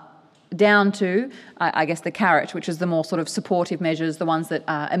 down to, I guess, the carrot, which is the more sort of supportive measures, the ones that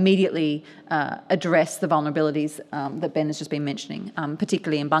immediately address the vulnerabilities that Ben has just been mentioning,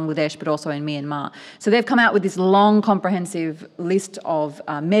 particularly in Bangladesh, but also in Myanmar. So they've come out with this long, comprehensive list of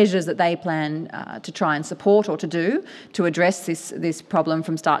measures that they plan to try and support or to do to address this problem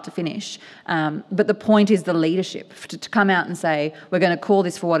from start to finish. But the point is the leadership, to come out and say, we're going to call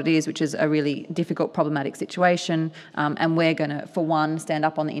this for what it is, which is a really difficult, problematic situation, and we're going to, for one, stand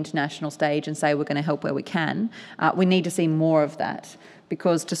up on the international stage and say we're going to help where we can. We need to see more of that,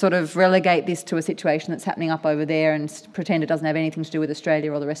 because to sort of relegate this to a situation that's happening up over there and pretend it doesn't have anything to do with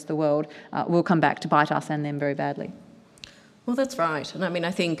Australia or the rest of the world will come back to bite us and them very badly. Well, that's right. And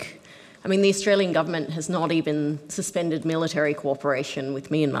I think the Australian government has not even suspended military cooperation with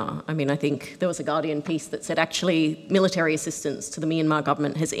Myanmar. I think there was a Guardian piece that said actually military assistance to the Myanmar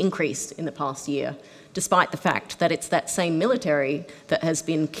government has increased in the past year, despite the fact that it's that same military that has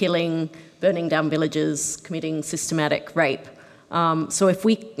been killing, burning down villages, committing systematic rape. So if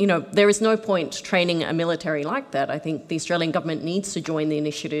there is no point training a military like that. I think the Australian government needs to join the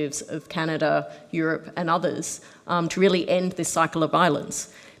initiatives of Canada, Europe and others to really end this cycle of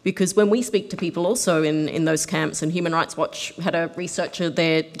violence. Because when we speak to people also in those camps, and Human Rights Watch had a researcher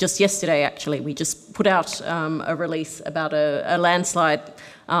there just yesterday, actually, we just put out a release about a landslide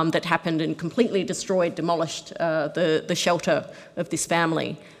that happened and completely demolished the shelter of this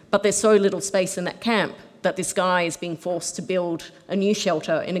family. But there's so little space in that camp that this guy is being forced to build a new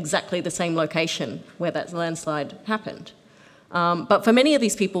shelter in exactly the same location where that landslide happened. But for many of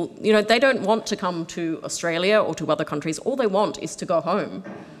these people, they don't want to come to Australia or to other countries. All they want is to go home.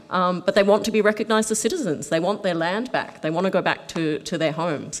 But they want to be recognised as citizens. They want their land back. They want to go back to their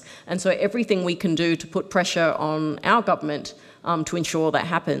homes. And so everything we can do to put pressure on our government to ensure that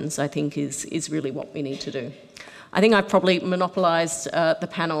happens, I think, is really what we need to do. I think I've probably monopolised the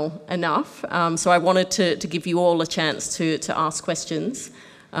panel enough. So I wanted to give you all a chance to ask questions.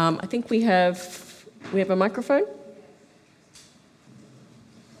 I think we have a microphone.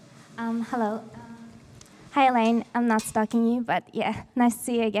 Hello. Hi, Elaine. I'm not stalking you, but yeah, nice to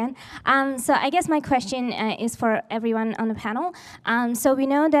see you again. So I guess my question is for everyone on the panel. So we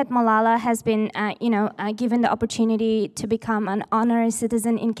know that Malala has been, given the opportunity to become an honorary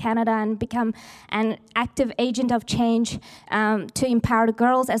citizen in Canada and become an active agent of change to empower the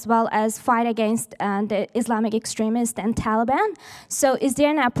girls as well as fight against the Islamic extremists and Taliban. So is there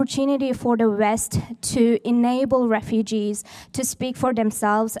an opportunity for the West to enable refugees to speak for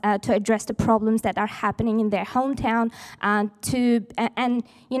themselves, to address the problems that are happening in their hometown,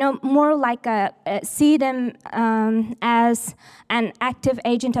 more like see them as an active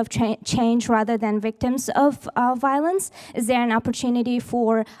agent of change rather than victims of violence? Is there an opportunity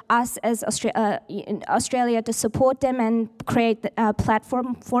for us as Australia to support them and create a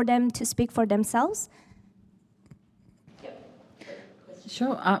platform for them to speak for themselves?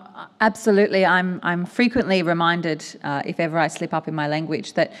 Sure, absolutely. I'm frequently reminded, if ever I slip up in my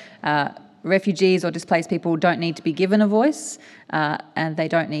language, that refugees or displaced people don't need to be given a voice, and they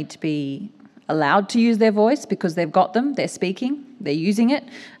don't need to be allowed to use their voice because they've got them, they're speaking, they're using it.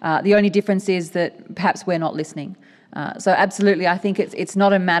 The only difference is that perhaps we're not listening. So absolutely, I think it's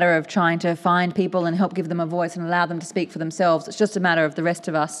not a matter of trying to find people and help give them a voice and allow them to speak for themselves. It's just a matter of the rest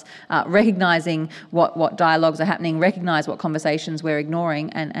of us recognising what dialogues are happening, recognise what conversations we're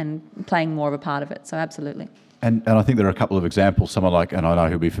ignoring and playing more of a part of it. So absolutely. And I think there are a couple of examples. Someone like, and I know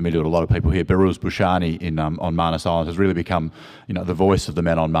he'll be familiar with a lot of people here, Behrouz Booshani on Manus Island has really become, the voice of the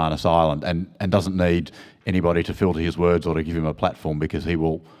men on Manus Island, and doesn't need anybody to filter his words or to give him a platform because he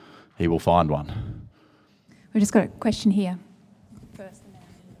will find one. We've just got a question here.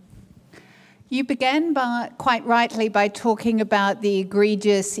 You began quite rightly by talking about the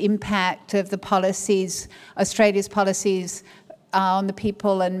egregious impact of the policies, Australia's policies on the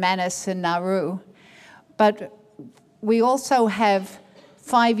people in Manus and Nauru. But we also have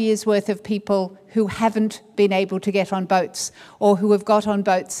 5 years' worth of people who haven't been able to get on boats or who have got on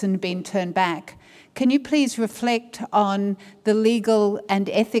boats and been turned back. Can you please reflect on the legal and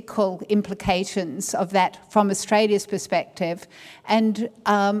ethical implications of that from Australia's perspective, and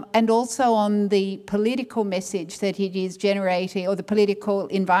also on the political message that it is generating, or the political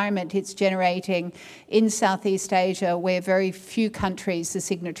environment it's generating in Southeast Asia, where very few countries are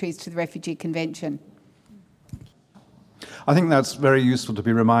signatories to the Refugee Convention? I think that's very useful to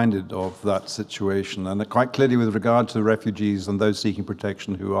be reminded of that situation, and quite clearly with regard to refugees and those seeking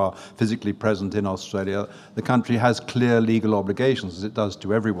protection who are physically present in Australia, the country has clear legal obligations, as it does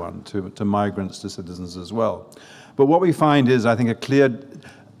to everyone, to migrants, to citizens as well. But what we find is, I think, a clear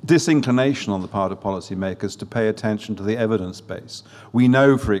disinclination on the part of policymakers to pay attention to the evidence base. We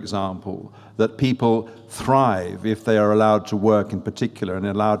know, for example, that people thrive if they are allowed to work in particular and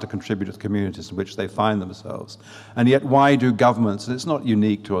allowed to contribute to the communities in which they find themselves. And yet why do governments, and it's not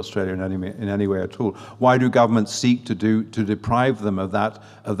unique to Australia in any way at all, why do governments seek to deprive them of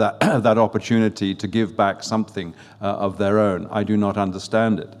that opportunity to give back something of their own? I do not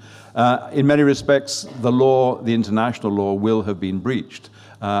understand it. In many respects, the international law will have been breached.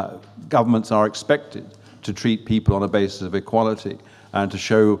 Governments are expected to treat people on a basis of equality and to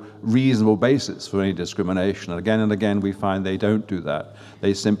show reasonable basis for any discrimination. And again, we find they don't do that.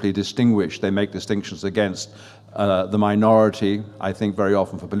 They simply they make distinctions against the minority, I think very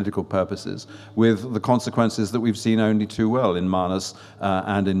often for political purposes, with the consequences that we've seen only too well in Manus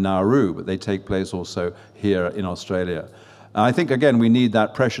and in Nauru, but they take place also here in Australia. I think, again, we need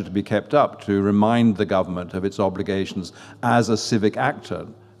that pressure to be kept up to remind the government of its obligations as a civic actor,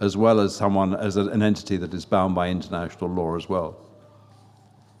 as well as an entity that is bound by international law as well.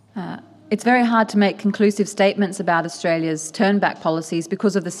 It's very hard to make conclusive statements about Australia's turn-back policies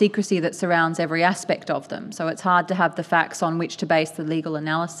because of the secrecy that surrounds every aspect of them. So it's hard to have the facts on which to base the legal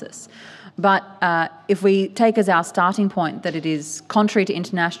analysis. But if we take as our starting point that it is contrary to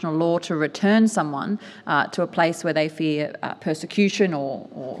international law to return someone to a place where they fear persecution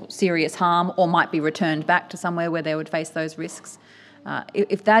or serious harm, or might be returned back to somewhere where they would face those risks,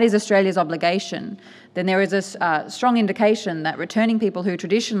 if that is Australia's obligation, then there is a strong indication that returning people who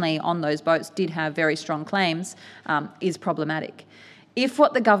traditionally on those boats did have very strong claims is problematic. If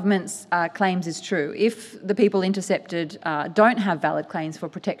what the government's claims is true, if the people intercepted don't have valid claims for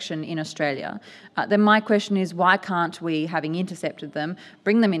protection in Australia, then my question is, why can't we, having intercepted them,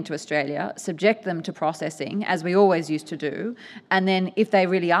 bring them into Australia, subject them to processing, as we always used to do, and then if they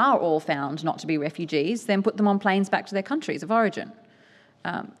really are all found not to be refugees, then put them on planes back to their countries of origin?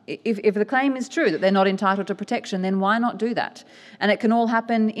 If the claim is true that they're not entitled to protection, then why not do that? And it can all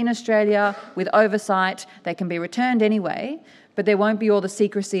happen in Australia with oversight. They can be returned anyway, but there won't be all the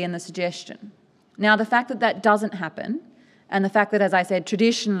secrecy and the suggestion. Now, the fact that that doesn't happen, and the fact that, as I said,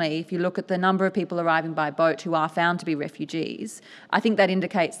 traditionally, if you look at the number of people arriving by boat who are found to be refugees, I think that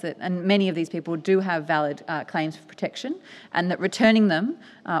indicates that, and many of these people do have valid claims for protection, and that returning them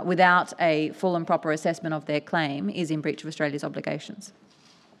without a full and proper assessment of their claim is in breach of Australia's obligations.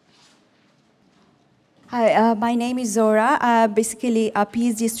 Hi, my name is Zora. Basically a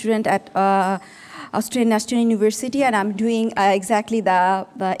PhD student at Australian National University, and I'm doing exactly the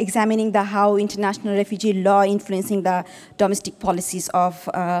examining the how international refugee law influencing the domestic policies of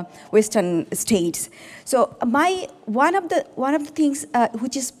Western states. So one of the things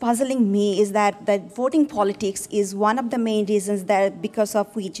which is puzzling me is that voting politics is one of the main reasons that because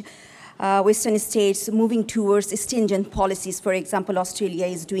of which Western states moving towards stringent policies. For example, Australia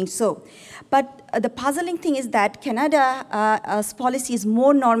is doing so. But the puzzling thing is that Canada's policy is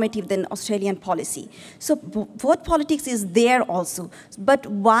more normative than Australian policy. So vote politics is there also. But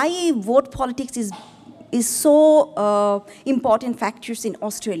why vote politics is so important factors in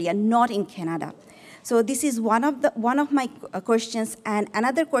Australia, not in Canada? So this is one of my questions. And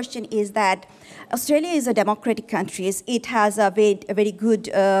another question is that Australia is a democratic country. It has a very good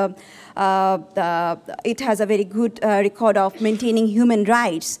record of maintaining human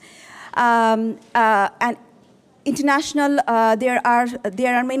rights. And international, there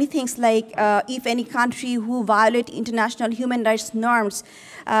are many things like if any country who violate international human rights norms,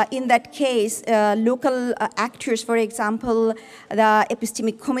 in that case, local actors, for example, the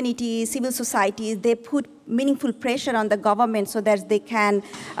epistemic community, civil society, they put meaningful pressure on the government so that they can,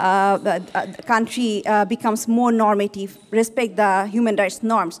 the country becomes more normative, respect the human rights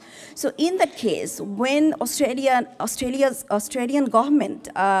norms. So in that case, when Australian government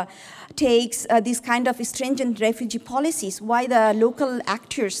takes these kind of stringent refugee policies, why the local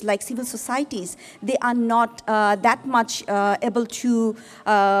actors like civil societies, they are not that much able to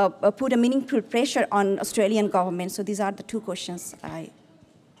put a meaningful pressure on Australian government? So these are the two questions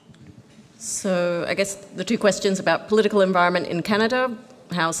So I guess the two questions about political environment in Canada,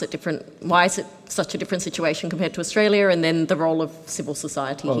 how is it different? Why is it such a different situation compared to Australia? And then the role of civil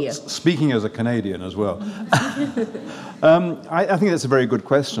society here. Speaking as a Canadian as well. I think that's a very good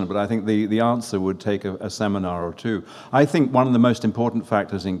question, but I think the answer would take a seminar or two. I think one of the most important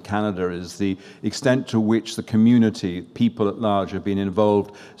factors in Canada is the extent to which the community, people at large, have been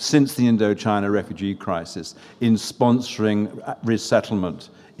involved since the Indochina refugee crisis in sponsoring resettlement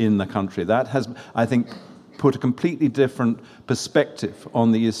in the country. That has, I think, put a completely different perspective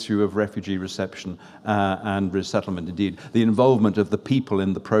on the issue of refugee reception and resettlement, indeed, the involvement of the people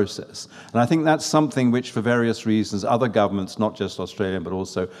in the process. And I think that's something which, for various reasons, other governments, not just Australian, but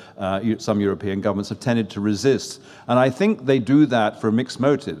also some European governments, have tended to resist. And I think they do that for mixed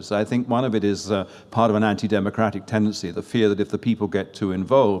motives. I think one of it is part of an anti-democratic tendency, the fear that if the people get too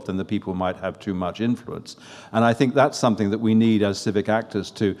involved, then the people might have too much influence. And I think that's something that we need as civic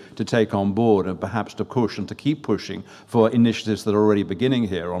actors to take on board and perhaps to push and to keep pushing for initiatives that are already beginning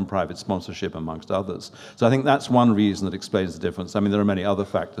here on private sponsorship, amongst others. So I think that's one reason that explains the difference. I mean, there are many other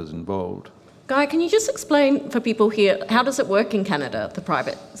factors involved. Guy, can you just explain for people here, how does it work in Canada, the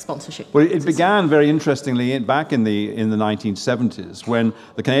private sponsorship? Well, it began very interestingly back in the 1970s, when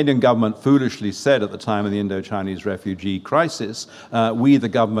the Canadian government foolishly said at the time of the Indo-Chinese refugee crisis, we, the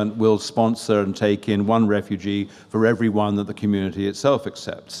government, will sponsor and take in one refugee for every one that the community itself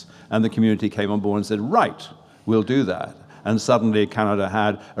accepts. And the community came on board and said, right, we'll do that. And suddenly Canada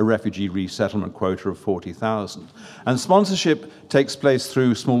had a refugee resettlement quota of 40,000. And sponsorship takes place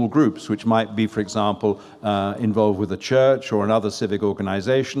through small groups, which might be, for example, involved with a church or another civic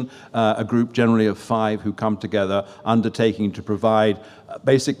organization, a group generally of 5 who come together undertaking to provide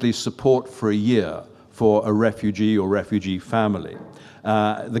basically support for a year for a refugee or refugee family.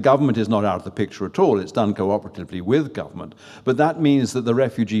 The government is not out of the picture at all. It's done cooperatively with government. But that means that the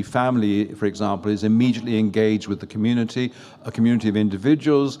refugee family, for example, is immediately engaged with the community, a community of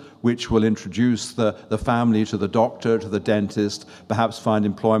individuals, which will introduce the family to the doctor, to the dentist, perhaps find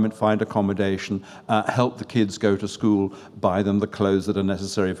employment, find accommodation, help the kids go to school, buy them the clothes that are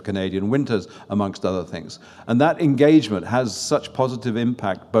necessary for Canadian winters, amongst other things. And that engagement has such positive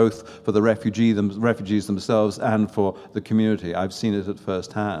impact both for the refugees themselves and for the community. I've seen it at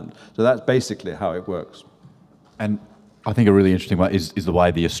first hand. So that's basically how it works. And I think a really interesting one is the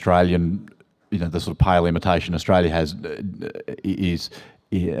way the Australian, the sort of pale imitation Australia has is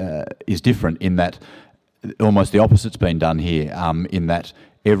different in that almost the opposite's been done here, in that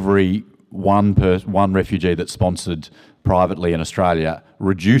every one refugee that's sponsored privately in Australia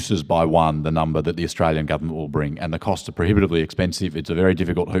reduces by one the number that the Australian government will bring, and the costs are prohibitively expensive. It's a very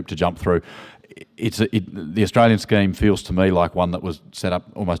difficult hoop to jump through. The Australian scheme feels to me like one that was set up,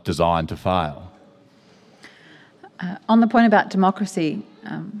 almost designed to fail. On the point about democracy,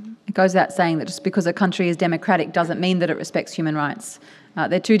 it goes without saying that just because a country is democratic doesn't mean that it respects human rights.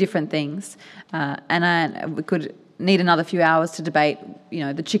 They're two different things, and we could need another few hours to debate,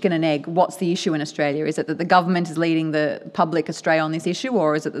 the chicken and egg. What's the issue in Australia? Is it that the government is leading the public astray on this issue,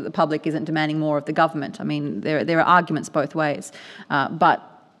 or is it that the public isn't demanding more of the government? I mean, there are arguments both ways. But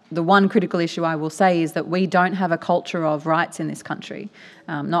the one critical issue I will say is that we don't have a culture of rights in this country.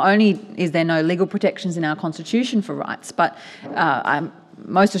 Not only is there no legal protections in our constitution for rights, but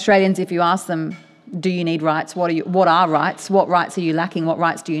most Australians, if you ask them, do you need rights? What are rights? What rights are you lacking? What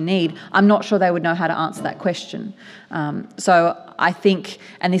rights do you need? I'm not sure they would know how to answer that question. So I think,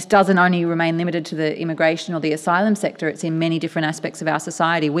 and this doesn't only remain limited to the immigration or the asylum sector, it's in many different aspects of our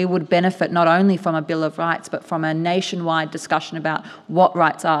society. We would benefit not only from a Bill of Rights, but from a nationwide discussion about what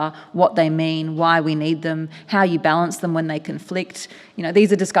rights are, what they mean, why we need them, how you balance them when they conflict.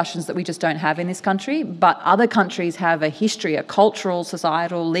 These are discussions that we just don't have in this country, but other countries have a history, a cultural,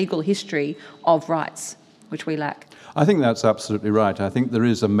 societal, legal history of rights, which we lack. I think that's absolutely right. I think there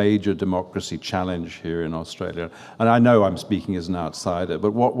is a major democracy challenge here in Australia. And I know I'm speaking as an outsider,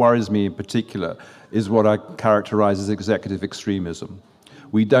 but what worries me in particular is what I characterize as executive extremism.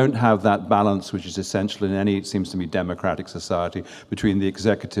 We don't have that balance which is essential in any, it seems to me, democratic society between the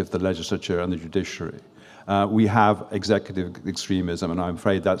executive, the legislature, and the judiciary. We have executive extremism, and I'm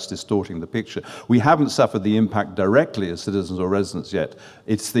afraid that's distorting the picture. We haven't suffered the impact directly as citizens or residents yet.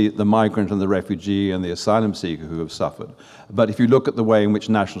 It's the migrant and the refugee and the asylum seeker who have suffered. But if you look at the way in which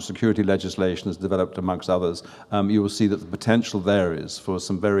national security legislation has developed, amongst others, you will see that the potential there is for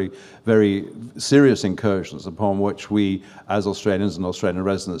some very, very serious incursions upon which we, as Australians and Australian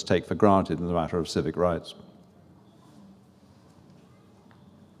residents, take for granted in the matter of civic rights.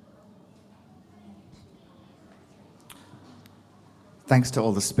 Thanks to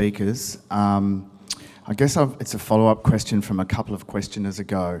all the speakers. I guess it's a follow-up question from a couple of questioners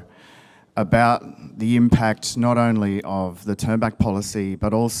ago about the impact not only of the turnback policy,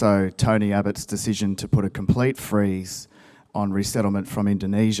 but also Tony Abbott's decision to put a complete freeze on resettlement from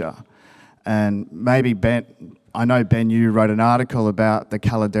Indonesia. And maybe Ben, I know Ben, you wrote an article about the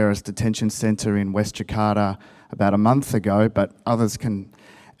Kaladeras Detention Centre in West Jakarta about a month ago, but others can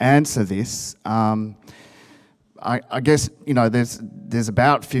answer this. I guess, there's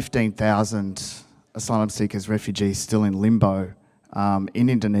about 15,000 asylum seekers, refugees still in limbo in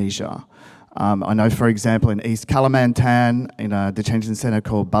Indonesia. I know, for example, in East Kalimantan, in a detention centre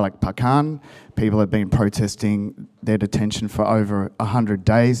called Balikpapan, people have been protesting their detention for over 100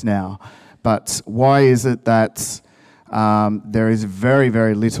 days now. But why is it that there is very,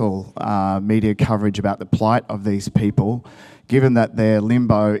 very little media coverage about the plight of these people, given that their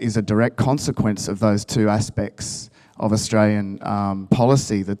limbo is a direct consequence of those two aspects of Australian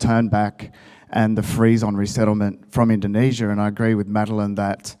policy, the turn back and the freeze on resettlement from Indonesia? And I agree with Madeline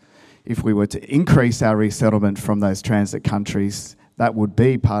that if we were to increase our resettlement from those transit countries, that would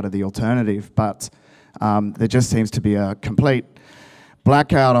be part of the alternative. But there just seems to be a complete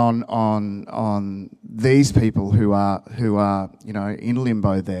blackout on these people who are in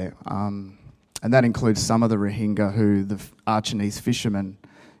limbo there. And that includes some of the Rohingya who the Archinese fishermen,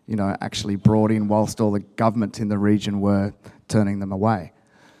 actually brought in whilst all the governments in the region were turning them away.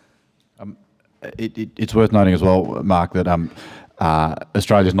 It's worth noting as well, Mark, that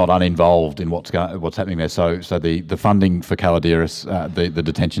Australia's not uninvolved in what's happening there. So the funding for Caladeras, the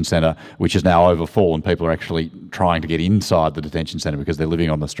detention centre, which is now over full, and people are actually trying to get inside the detention centre because they're living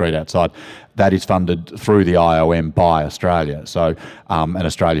on the street outside, that is funded through the IOM by Australia. So and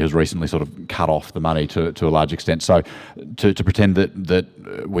Australia has recently sort of cut off the money to a large extent. So to pretend that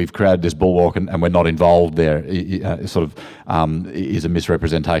we've created this bulwark and we're not involved there is a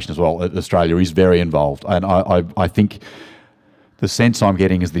misrepresentation as well. Australia is very involved, and I think the sense I'm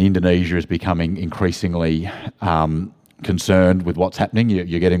getting is that Indonesia is becoming increasingly concerned with what's happening.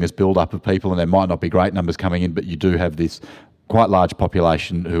 You're getting this build-up of people, and there might not be great numbers coming in, but you do have this quite large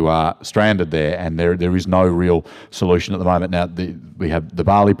population who are stranded there, and there is no real solution at the moment. Now, we have the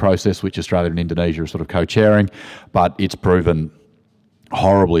Bali process, which Australia and Indonesia are sort of co-chairing, but it's proven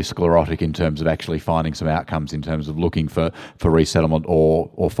horribly sclerotic in terms of actually finding some outcomes in terms of looking for resettlement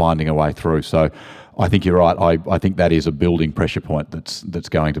or finding a way through. So I think you're right. I think that is a building pressure point that's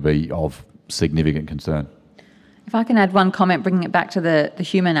going to be of significant concern. If I can add one comment, bringing it back to the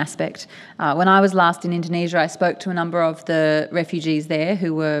human aspect. When I was last in Indonesia, I spoke to a number of the refugees there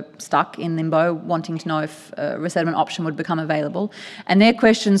who were stuck in limbo, wanting to know if a resettlement option would become available. And their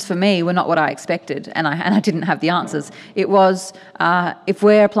questions for me were not what I expected, and I didn't have the answers. It was, if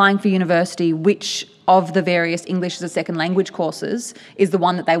we're applying for university, which of the various English as a second language courses is the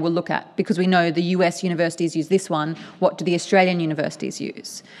one that they will look at, because we know the US universities use this one. What do the Australian universities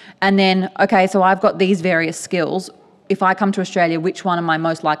use? And then, okay, so I've got these various skills. If I come to Australia, which one am I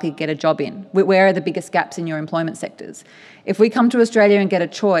most likely to get a job in? Where are the biggest gaps in your employment sectors? If we come to Australia and get a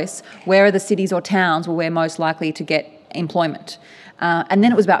choice, where are the cities or towns where we're most likely to get employment? And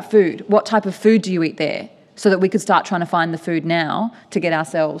then it was about food. What type of food do you eat there? So that we could start trying to find the food now to get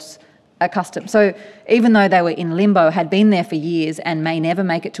ourselves accustomed. So even though they were in limbo, had been there for years and may never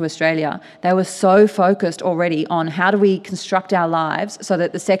make it to Australia, they were so focused already on how do we construct our lives so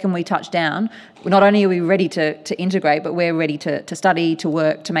that the second we touch down, not only are we ready to integrate, but we're ready to study, to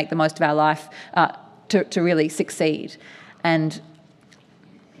work, to make the most of our life, to really succeed. And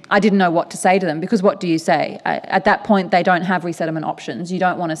I didn't know what to say to them, because what do you say? At that point, they don't have resettlement options. You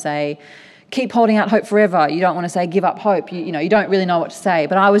don't want to say, keep holding out hope forever. You don't want to say give up hope. You don't really know what to say.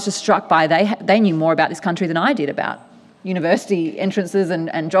 But I was just struck by they knew more about this country than I did about university entrances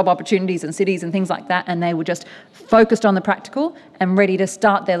and job opportunities and cities and things like that. And they were just focused on the practical and ready to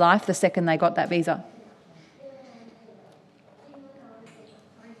start their life the second they got that visa.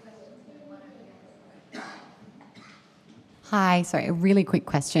 Hi, sorry, a really quick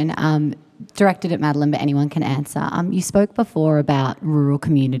question. Directed at Madeline, but anyone can answer. You spoke before about rural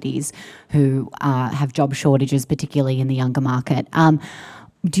communities who have job shortages, particularly in the younger market.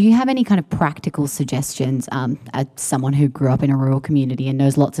 Do you have any kind of practical suggestions as someone who grew up in a rural community and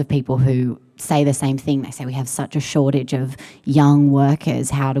knows lots of people who say the same thing? They say we have such a shortage of young workers.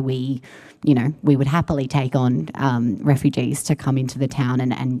 How do we, we would happily take on refugees to come into the town,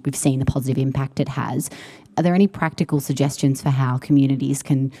 and we've seen the positive impact it has. Are there any practical suggestions for how communities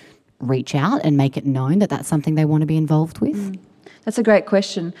can reach out and make it known that that's something they want to be involved with? That's a great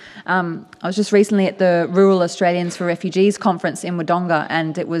question. I was just recently at the Rural Australians for Refugees conference in Wodonga,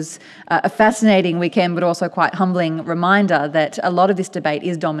 and it was a fascinating weekend, but also quite humbling reminder that a lot of this debate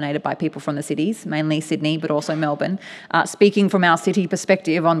is dominated by people from the cities, mainly Sydney, but also Melbourne. Speaking from our city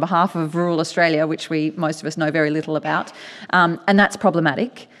perspective on behalf of rural Australia, which most of us know very little about, and that's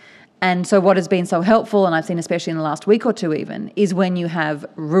problematic. And so what has been so helpful, and I've seen especially in the last week or two even, is when you have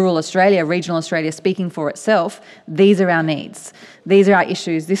rural Australia, regional Australia speaking for itself, these are our needs, these are our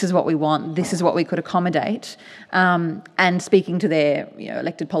issues, this is what we want, this is what we could accommodate, and speaking to their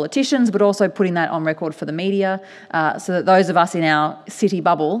elected politicians, but also putting that on record for the media, so that those of us in our city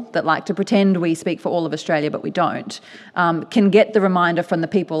bubble that like to pretend we speak for all of Australia but we don't, can get the reminder from the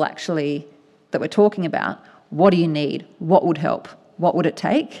people actually that we're talking about. What do you need? What would help? What would it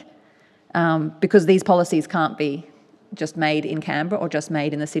take? Because these policies can't be just made in Canberra or just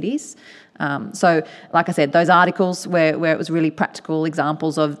made in the cities. So, like I said, those articles where it was really practical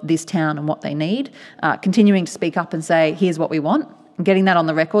examples of this town and what they need, continuing to speak up and say, here's what we want, and getting that on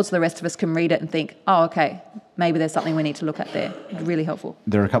the record so the rest of us can read it and think, oh, okay, maybe there's something we need to look at there. Really helpful.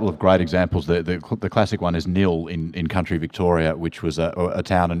 There are a couple of great examples. The classic one is Nil in country Victoria, which was a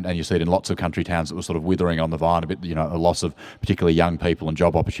town, and you see it in lots of country towns that was sort of withering on the vine a bit, a loss of particularly young people and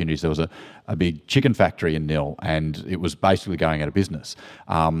job opportunities. There was a big chicken factory in Nil, and it was basically going out of business.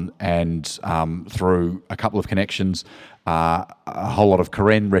 Through a couple of connections, a whole lot of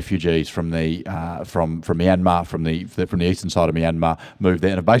Karen refugees from Myanmar, from the eastern side of Myanmar, moved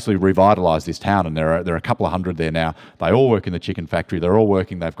there and have basically revitalised this town. And there are a couple of 100 there now. They all work in the chicken factory. They're all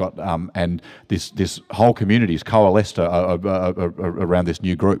working. They've got and this whole community is coalesced around this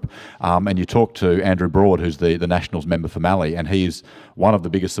new group. And you talk to Andrew Broad, who's the Nationals member for Mallee, and he is one of the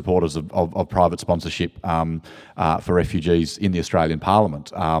biggest supporters of private sponsorship for refugees in the Australian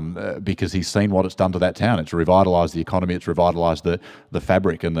Parliament, because he's seen what it's done to that town. It's revitalised the economy. It's revitalised the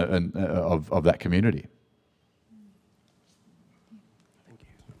fabric of that community.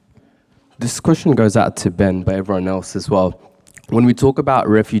 This question goes out to Ben, but everyone else as well. When we talk about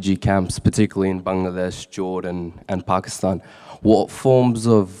refugee camps, particularly in Bangladesh, Jordan, and Pakistan, what forms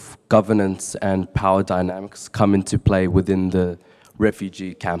of governance and power dynamics come into play within the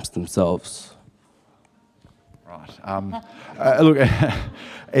refugee camps themselves? Right.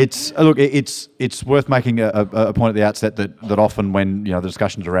 It's worth making a point at the outset that often when the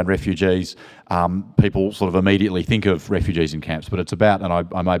discussions around refugees, people sort of immediately think of refugees in camps, but it's about, and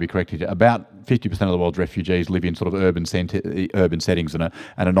I may be corrected, about 50% of the world's refugees live in sort of urban settings and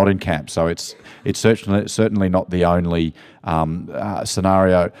are not in camps. So it's certainly not the only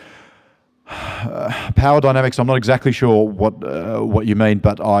scenario. Power dynamics, I'm not exactly sure what you mean,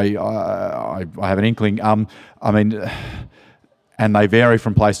 but I have an inkling. And they vary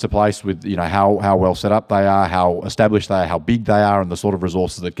from place to place with how well set up they are, how established they are, how big they are, and the sort of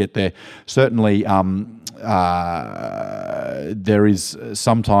resources that get there. Certainly, there is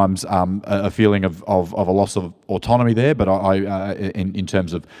sometimes a feeling of a loss of autonomy there, but in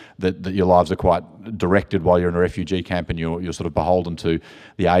terms of that your lives are quite directed while you're in a refugee camp, and you're sort of beholden to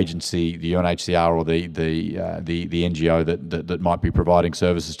the agency, the UNHCR or the NGO that might be providing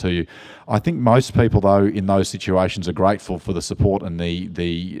services to you. I think most people, though, in those situations are grateful for the support and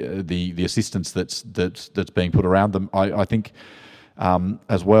the assistance that's being put around them. I think.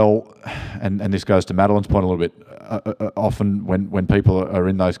 As well, and this goes to Madeline's point a little bit, often when people are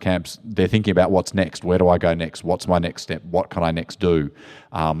in those camps, they're thinking about what's next, where do I go next, what's my next step, what can I next do,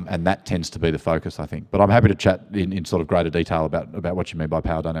 and that tends to be the focus, I think. But I'm happy to chat in sort of greater detail about what you mean by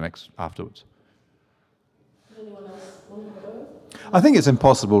power dynamics afterwards. I think it's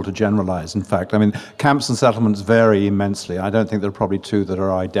impossible to generalize, in fact. I mean, camps and settlements vary immensely. I don't think there are probably two that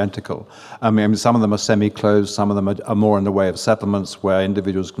are identical. I mean, some of them are semi-closed, some of them are more in the way of settlements where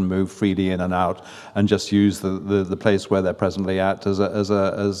individuals can move freely in and out and just use the place where they're presently at as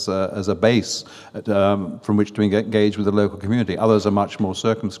a base from which to engage with the local community. Others are much more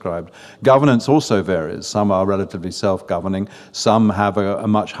circumscribed. Governance also varies. Some are relatively self-governing. Some have a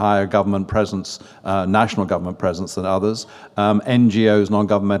much higher government presence, national government presence than others. NGOs,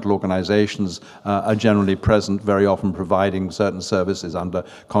 non-governmental organizations, are generally present, very often providing certain services under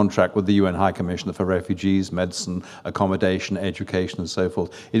contract with the UN High Commissioner for Refugees, medicine, accommodation, education, and so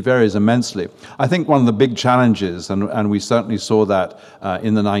forth. It varies immensely. I think one of the big challenges, and we certainly saw that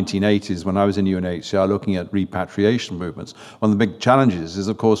in the 1980s when I was in UNHCR looking at repatriation movements, one of the big challenges is,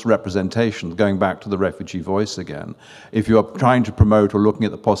 of course, representation, going back to the refugee voice again. If you are trying to promote or looking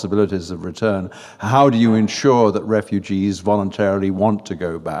at the possibilities of return, how do you ensure that refugees voluntarily want to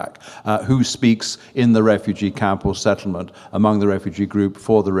go back? Who speaks in the refugee camp or settlement among the refugee group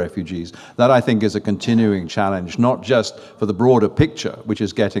for the refugees? That, I think, is a continuing challenge, not just for the broader picture, which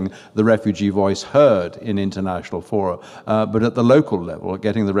is getting the refugee voice heard in international fora, but at the local level,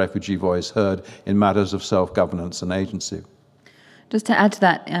 getting the refugee voice heard in matters of self-governance and agency. Just to add to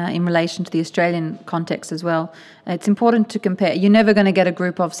that, in relation to the Australian context as well, it's important to compare. You're never going to get a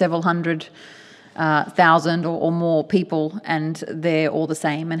group of several hundred thousand or more people and they're all the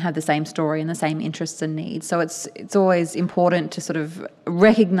same and have the same story and the same interests and needs. So it's always important to sort of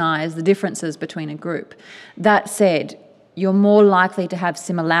recognise the differences between a group. That said, you're more likely to have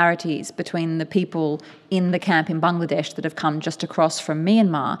similarities between the people in the camp in Bangladesh that have come just across from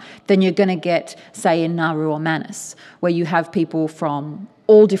Myanmar than you're going to get, say, in Nauru or Manus, where you have people from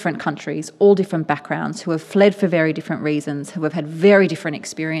all different countries, all different backgrounds, who have fled for very different reasons, who have had very different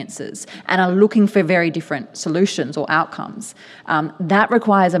experiences and are looking for very different solutions or outcomes. That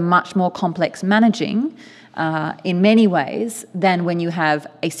requires a much more complex managing in many ways than when you have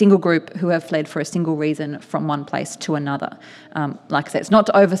a single group who have fled for a single reason from one place to another. Like I said, it's not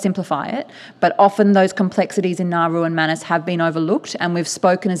to oversimplify it, but often those complexities in Nauru and Manus have been overlooked, and we've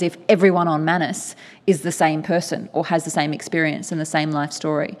spoken as if everyone on Manus is the same person or has the same experience and the same life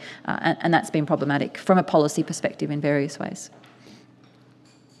story, and that's been problematic from a policy perspective in various ways.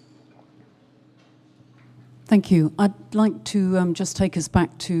 Thank you. I'd like to just take us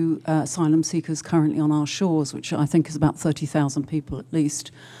back to asylum seekers currently on our shores, which I think is about 30,000 people at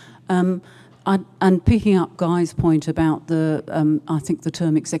least. And picking up Guy's point about I think the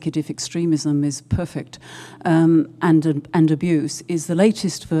term executive extremism is perfect, and abuse is the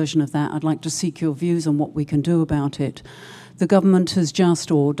latest version of that. I'd like to seek your views on what we can do about it. The government has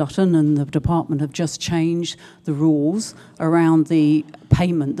just, or Dutton and the department have just changed the rules around the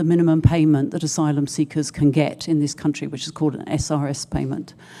payment, the minimum payment that asylum seekers can get in this country, which is called an SRS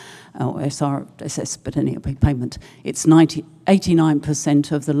payment. Or SRSS, but any payment. It's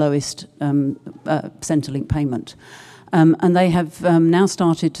 89% of the lowest Centrelink payment. And they have now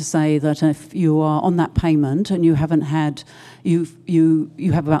started to say that if you are on that payment and you haven't had, you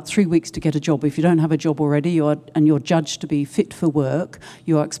have about 3 weeks to get a job. If you don't have a job already and you're judged to be fit for work,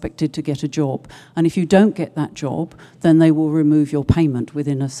 you are expected to get a job. And if you don't get that job, then they will remove your payment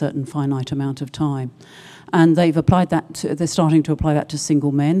within a certain finite amount of time. And they've applied that they're starting to apply that to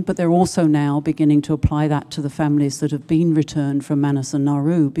single men, but they're also now beginning to apply that to the families that have been returned from Manus and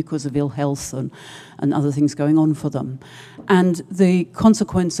Nauru because of ill health and other things going on for them. And the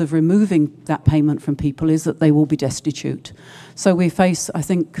consequence of removing that payment from people is that they will be destitute. So we face, I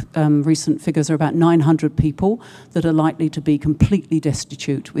think, recent figures are about 900 people that are likely to be completely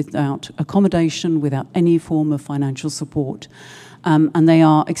destitute without accommodation, without any form of financial support. And they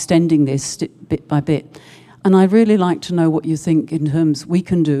are extending this bit by bit. And I'd really like to know what you think in terms we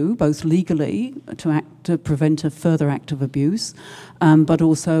can do, both legally to prevent a further act of abuse, but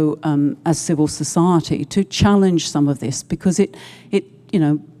also as civil society to challenge some of this, because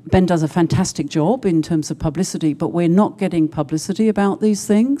Ben does a fantastic job in terms of publicity, but we're not getting publicity about these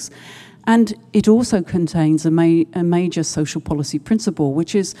things. And it also contains a major social policy principle,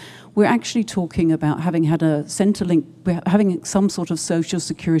 which is we're actually talking about having had a Centrelink, we're having some sort of social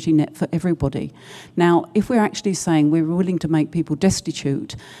security net for everybody. Now, if we're actually saying we're willing to make people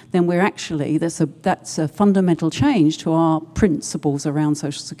destitute, then we're actually, that's a fundamental change to our principles around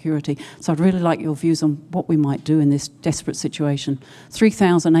social security. So I'd really like your views on what we might do in this desperate situation.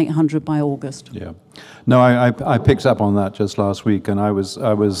 3,800 by August. Yeah. No, I picked up on that just last week, and I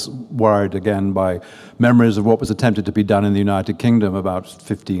was worried again by memories of what was attempted to be done in the United Kingdom about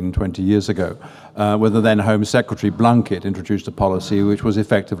 15, 20 years ago, where the then Home Secretary Blunkett introduced a policy which was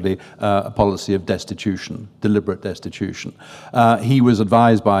effectively a policy of destitution, deliberate destitution. He was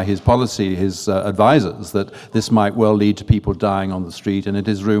advised by his advisors that this might well lead to people dying on the street, and it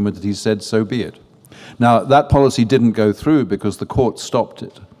is rumoured that he said, so be it. Now, that policy didn't go through because the court stopped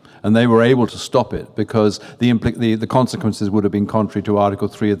it. And they were able to stop it because the consequences would have been contrary to Article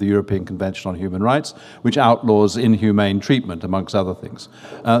 3 of the European Convention on Human Rights, which outlaws inhumane treatment, amongst other things.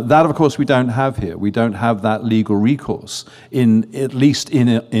 That, of course, we don't have here. We don't have that legal recourse, at least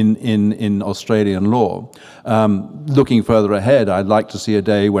in Australian law. Looking further ahead, I'd like to see a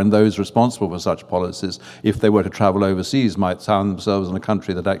day when those responsible for such policies, if they were to travel overseas, might find themselves in a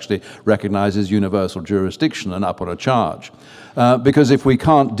country that actually recognises universal jurisdiction and up on a charge. Because if we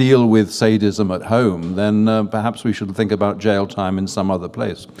can't deal with sadism at home, then perhaps we should think about jail time in some other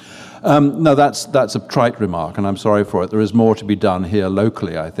place. No, that's a trite remark, and I'm sorry for it. There is more to be done here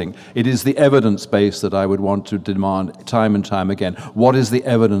locally, I think. It is the evidence base that I would want to demand time and time again. What is the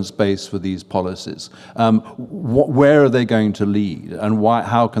evidence base for these policies? Where are they going to lead, and why?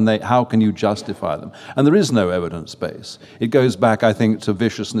 How can you justify them? And there is no evidence base. It goes back, I think, to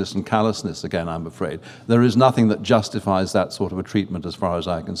viciousness and callousness again, I'm afraid. There is nothing that justifies that sort of a treatment as far as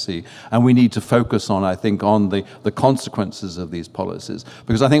I can see. And we need to focus on, I think, on the consequences of these policies.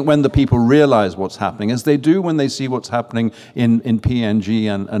 Because I think when the people realize what's happening, as they do when they see what's happening in PNG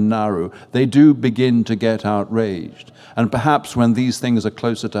and Nauru, they do begin to get outraged. And perhaps when these things are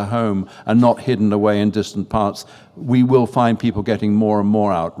closer to home and not hidden away in distant parts, we will find people getting more and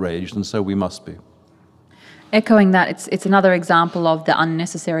more outraged, and so we must be. Echoing that, it's another example of the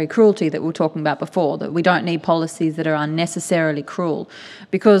unnecessary cruelty that we were talking about before, that we don't need policies that are unnecessarily cruel,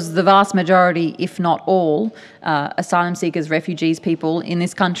 because the vast majority, if not all, asylum seekers, refugees, people in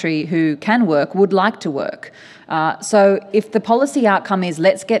this country who can work would like to work. So if the policy outcome is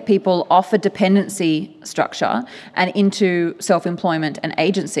let's get people off a dependency structure and into self-employment and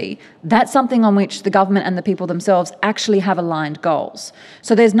agency, that's something on which the government and the people themselves actually have aligned goals.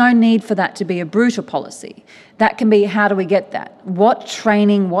 So there's no need for that to be a brutal policy. That can be, how do we get that? What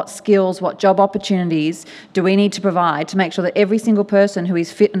training, what skills, what job opportunities do we need to provide to make sure that every single person who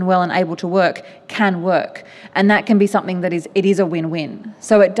is fit and well and able to work can work? And that can be something that is a win-win.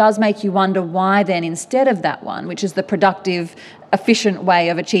 So it does make you wonder why then, instead of that one, which is the productive, efficient way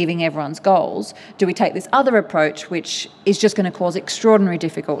of achieving everyone's goals, do we take this other approach which is just going to cause extraordinary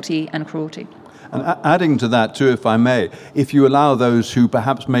difficulty and cruelty? And adding to that too, if I may, if you allow those who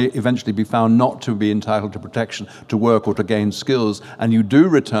perhaps may eventually be found not to be entitled to protection to work or to gain skills, and you do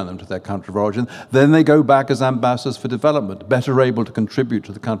return them to their country of origin, then they go back as ambassadors for development, better able to contribute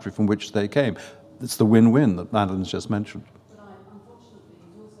to the country from which they came. It's the win-win that Madeline's just mentioned.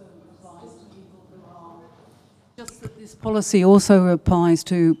 This policy also applies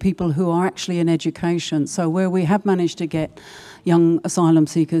to people who are actually in education. So where we have managed to get young asylum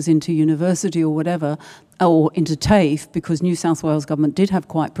seekers into university or whatever, or into TAFE, because New South Wales government did have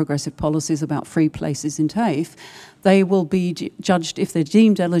quite progressive policies about free places in TAFE, they will be judged, if they're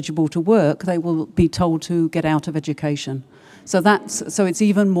deemed eligible to work, they will be told to get out of education. So it's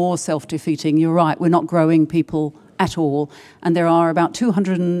even more self-defeating. You're right, we're not growing people at all. And there are about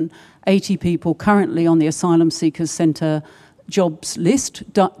 280 people currently on the Asylum Seekers Centre jobs list,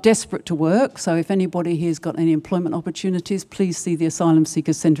 desperate to work. So if anybody here's got any employment opportunities, please see the Asylum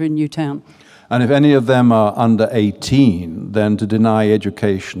Seekers Centre in Newtown. And if any of them are under 18, then to deny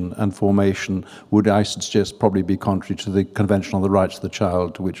education and formation would, I suggest, probably be contrary to the Convention on the Rights of the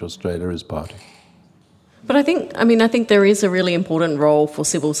Child, to which Australia is party. But I think there is a really important role for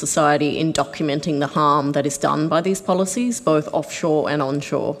civil society in documenting the harm that is done by these policies, both offshore and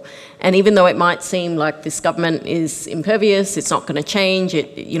onshore. And even though it might seem like this government is impervious, it's not going to change,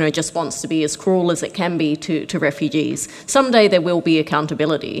 it just wants to be as cruel as it can be to refugees, someday there will be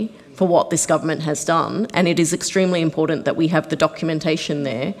accountability for what this government has done, and it is extremely important that we have the documentation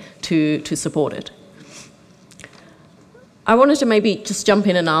there to support it. I wanted to maybe just jump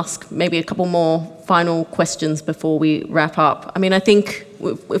in and ask maybe a couple more final questions before we wrap up. I think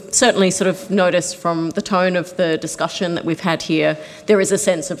we've certainly sort of noticed from the tone of the discussion that we've had here, there is a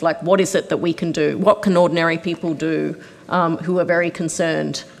sense of what is it that we can do? What can ordinary people do who are very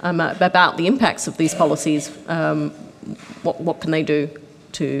concerned about the impacts of these policies? What can they do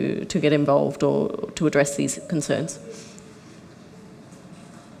to get involved or to address these concerns?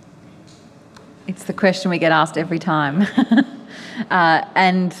 It's the question we get asked every time.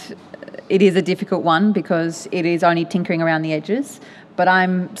 And it is a difficult one because it is only tinkering around the edges. But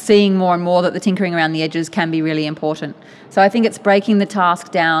I'm seeing more and more that the tinkering around the edges can be really important. So I think it's breaking the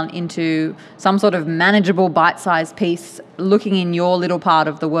task down into some sort of manageable bite-sized piece, looking in your little part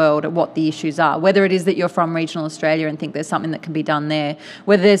of the world at what the issues are, whether it is that you're from regional Australia and think there's something that can be done there,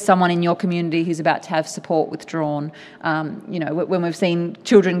 whether there's someone in your community who's about to have support withdrawn. When we've seen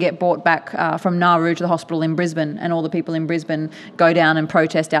children get brought back from Nauru to the hospital in Brisbane and all the people in Brisbane go down and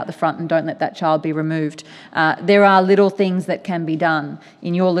protest out the front and don't let that child be removed. There are little things that can be done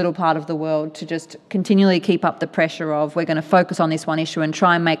in your little part of the world to just continually keep up the pressure of we're going to focus on this one issue and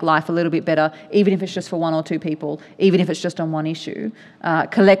try and make life a little bit better, even if it's just for one or two people, even if it's just on one issue.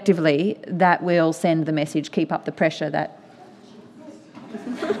 Collectively, that will send the message, keep up the pressure that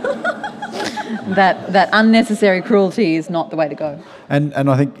that unnecessary cruelty is not the way to go. And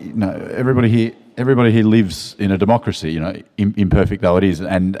I think everybody here lives in a democracy, imperfect though it is,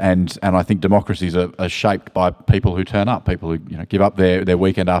 and I think democracies are shaped by people who turn up, people who give up their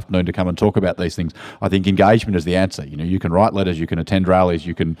weekend afternoon to come and talk about these things. I think engagement is the answer. You can write letters, you can attend rallies,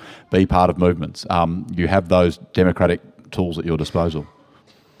 you can be part of movements. You have those democratic tools at your disposal.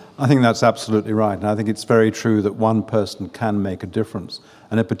 I think that's absolutely right. And I think it's very true that one person can make a difference.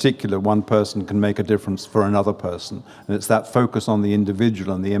 And in particular, one person can make a difference for another person. And it's that focus on the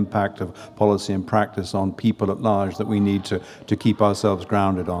individual and the impact of policy and practice on people at large that we need to keep ourselves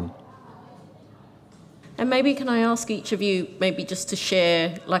grounded on. And maybe can I ask each of you maybe just to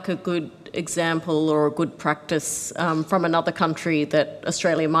share a good example or a good practice from another country that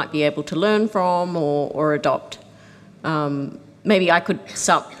Australia might be able to learn from or adopt? Maybe I could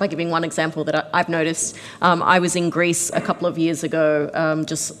start by giving one example that I've noticed. I was in Greece a couple of years ago,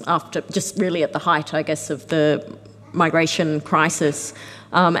 just really at the height, I guess, of the migration crisis.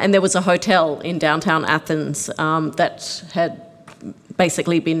 And there was a hotel in downtown Athens that had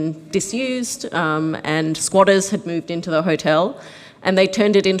basically been disused, and squatters had moved into the hotel. And they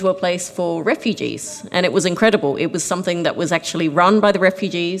turned it into a place for refugees. And it was incredible. It was something that was actually run by the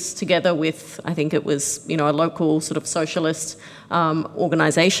refugees together with, I think it was, a local sort of socialist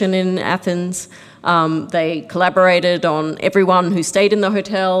organisation in Athens. They collaborated on everyone who stayed in the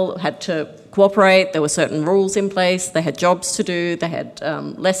hotel had to cooperate. There were certain rules in place. They had jobs to do. They had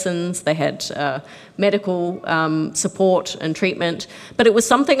lessons. They had medical support and treatment. But it was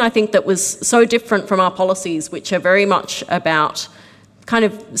something, I think, that was so different from our policies, which are very much about kind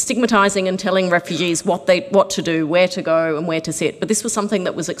of stigmatising and telling refugees what to do, where to go and where to sit. But this was something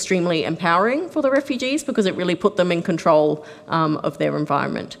that was extremely empowering for the refugees because it really put them in control of their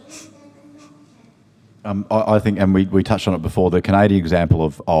environment. I think, and we touched on it before, the Canadian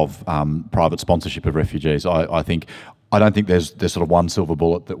example of private sponsorship of refugees. I don't think there's sort of one silver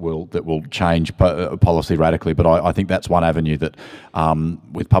bullet that will change policy radically, but I think that's one avenue that,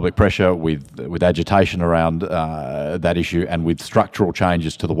 with public pressure, with agitation around that issue, and with structural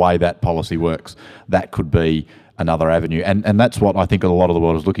changes to the way that policy works, that could be another avenue. And that's what I think a lot of the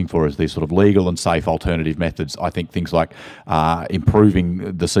world is looking for, is these sort of legal and safe alternative methods. I think things like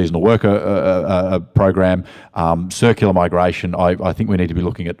improving the seasonal worker program, circular migration. I think we need to be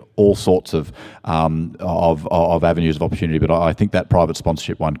looking at all sorts of avenues of opportunity, but I think that private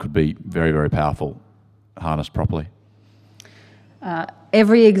sponsorship one could be very, very powerful, harnessed properly.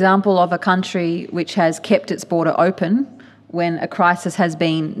 Every example of a country which has kept its border open when a crisis has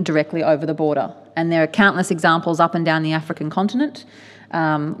been directly over the border. And there are countless examples up and down the African continent.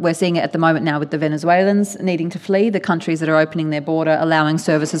 We're seeing it at the moment now with the Venezuelans needing to flee, the countries that are opening their border, allowing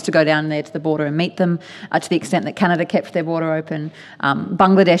services to go down there to the border and meet them, to the extent that Canada kept their border open.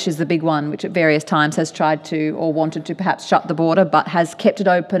 Bangladesh is the big one, which at various times has tried to, or wanted to perhaps shut the border, but has kept it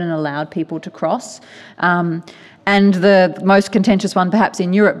open and allowed people to cross. And the most contentious one perhaps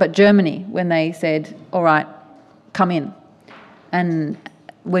in Europe, but Germany, when they said, all right, come in. And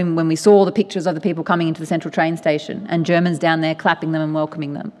when we saw the pictures of the people coming into the central train station and Germans down there clapping them and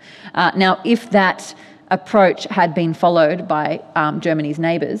welcoming them. Now, if that approach had been followed by Germany's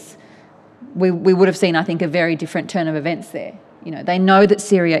neighbours, we would have seen, I think, a very different turn of events there. You know, they know that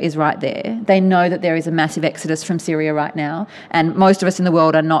Syria is right there. They know that there is a massive exodus from Syria right now, and most of us in the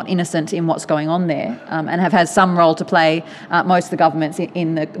world are not innocent in what's going on there, and have had some role to play, most of the governments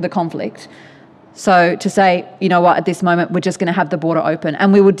in the conflict. So to say, you know what, at this moment, we're just going to have the border open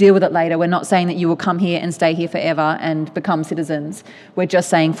and we will deal with it later. We're not saying that you will come here and stay here forever and become citizens. We're just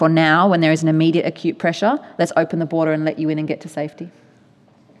saying for now, when there is an immediate acute pressure, let's open the border and let you in and get to safety.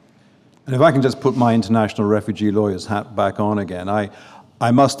 And if I can just put my international refugee lawyer's hat back on again, I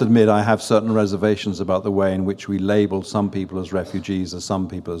must admit I have certain reservations about the way in which we label some people as refugees and some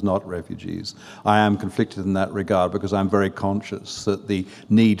people as not refugees. I am conflicted in that regard because I'm very conscious that the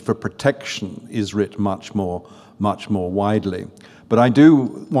need for protection is writ much more widely. But I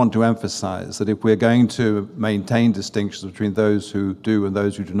do want to emphasize that if we're going to maintain distinctions between those who do and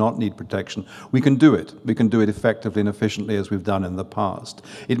those who do not need protection, we can do it. We can do it effectively and efficiently as we've done in the past.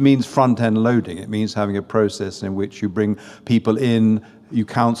 It means front-end loading. It means having a process in which you bring people in, you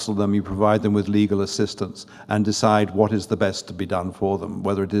counsel them, you provide them with legal assistance, and decide what is the best to be done for them,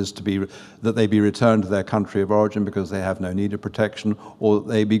 whether it is to be that they be returned to their country of origin because they have no need of protection, or that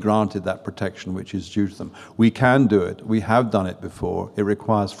they be granted that protection which is due to them. We can do it. We have done it before. It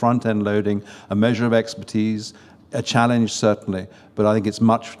requires front-end loading, a measure of expertise, a challenge certainly, but I think it's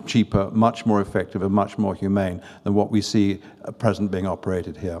much cheaper, much more effective, and much more humane than what we see at present being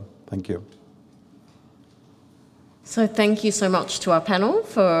operated here. Thank you. So thank you so much to our panel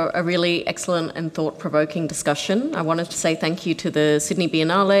for a really excellent and thought-provoking discussion. I wanted to say thank you to the Sydney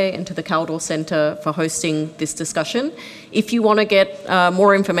Biennale and to the Kaldor Centre for hosting this discussion. If you want to get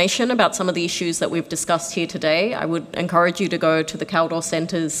more information about some of the issues that we've discussed here today, I would encourage you to go to the Kaldor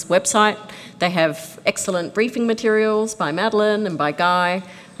Centre's website. They have excellent briefing materials by Madeline and by Guy.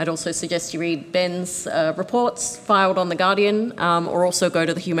 I'd also suggest you read Ben's reports filed on The Guardian, or also go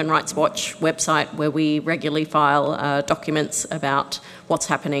to the Human Rights Watch website where we regularly file documents about what's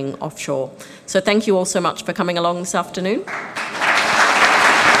happening offshore. So thank you all so much for coming along this afternoon.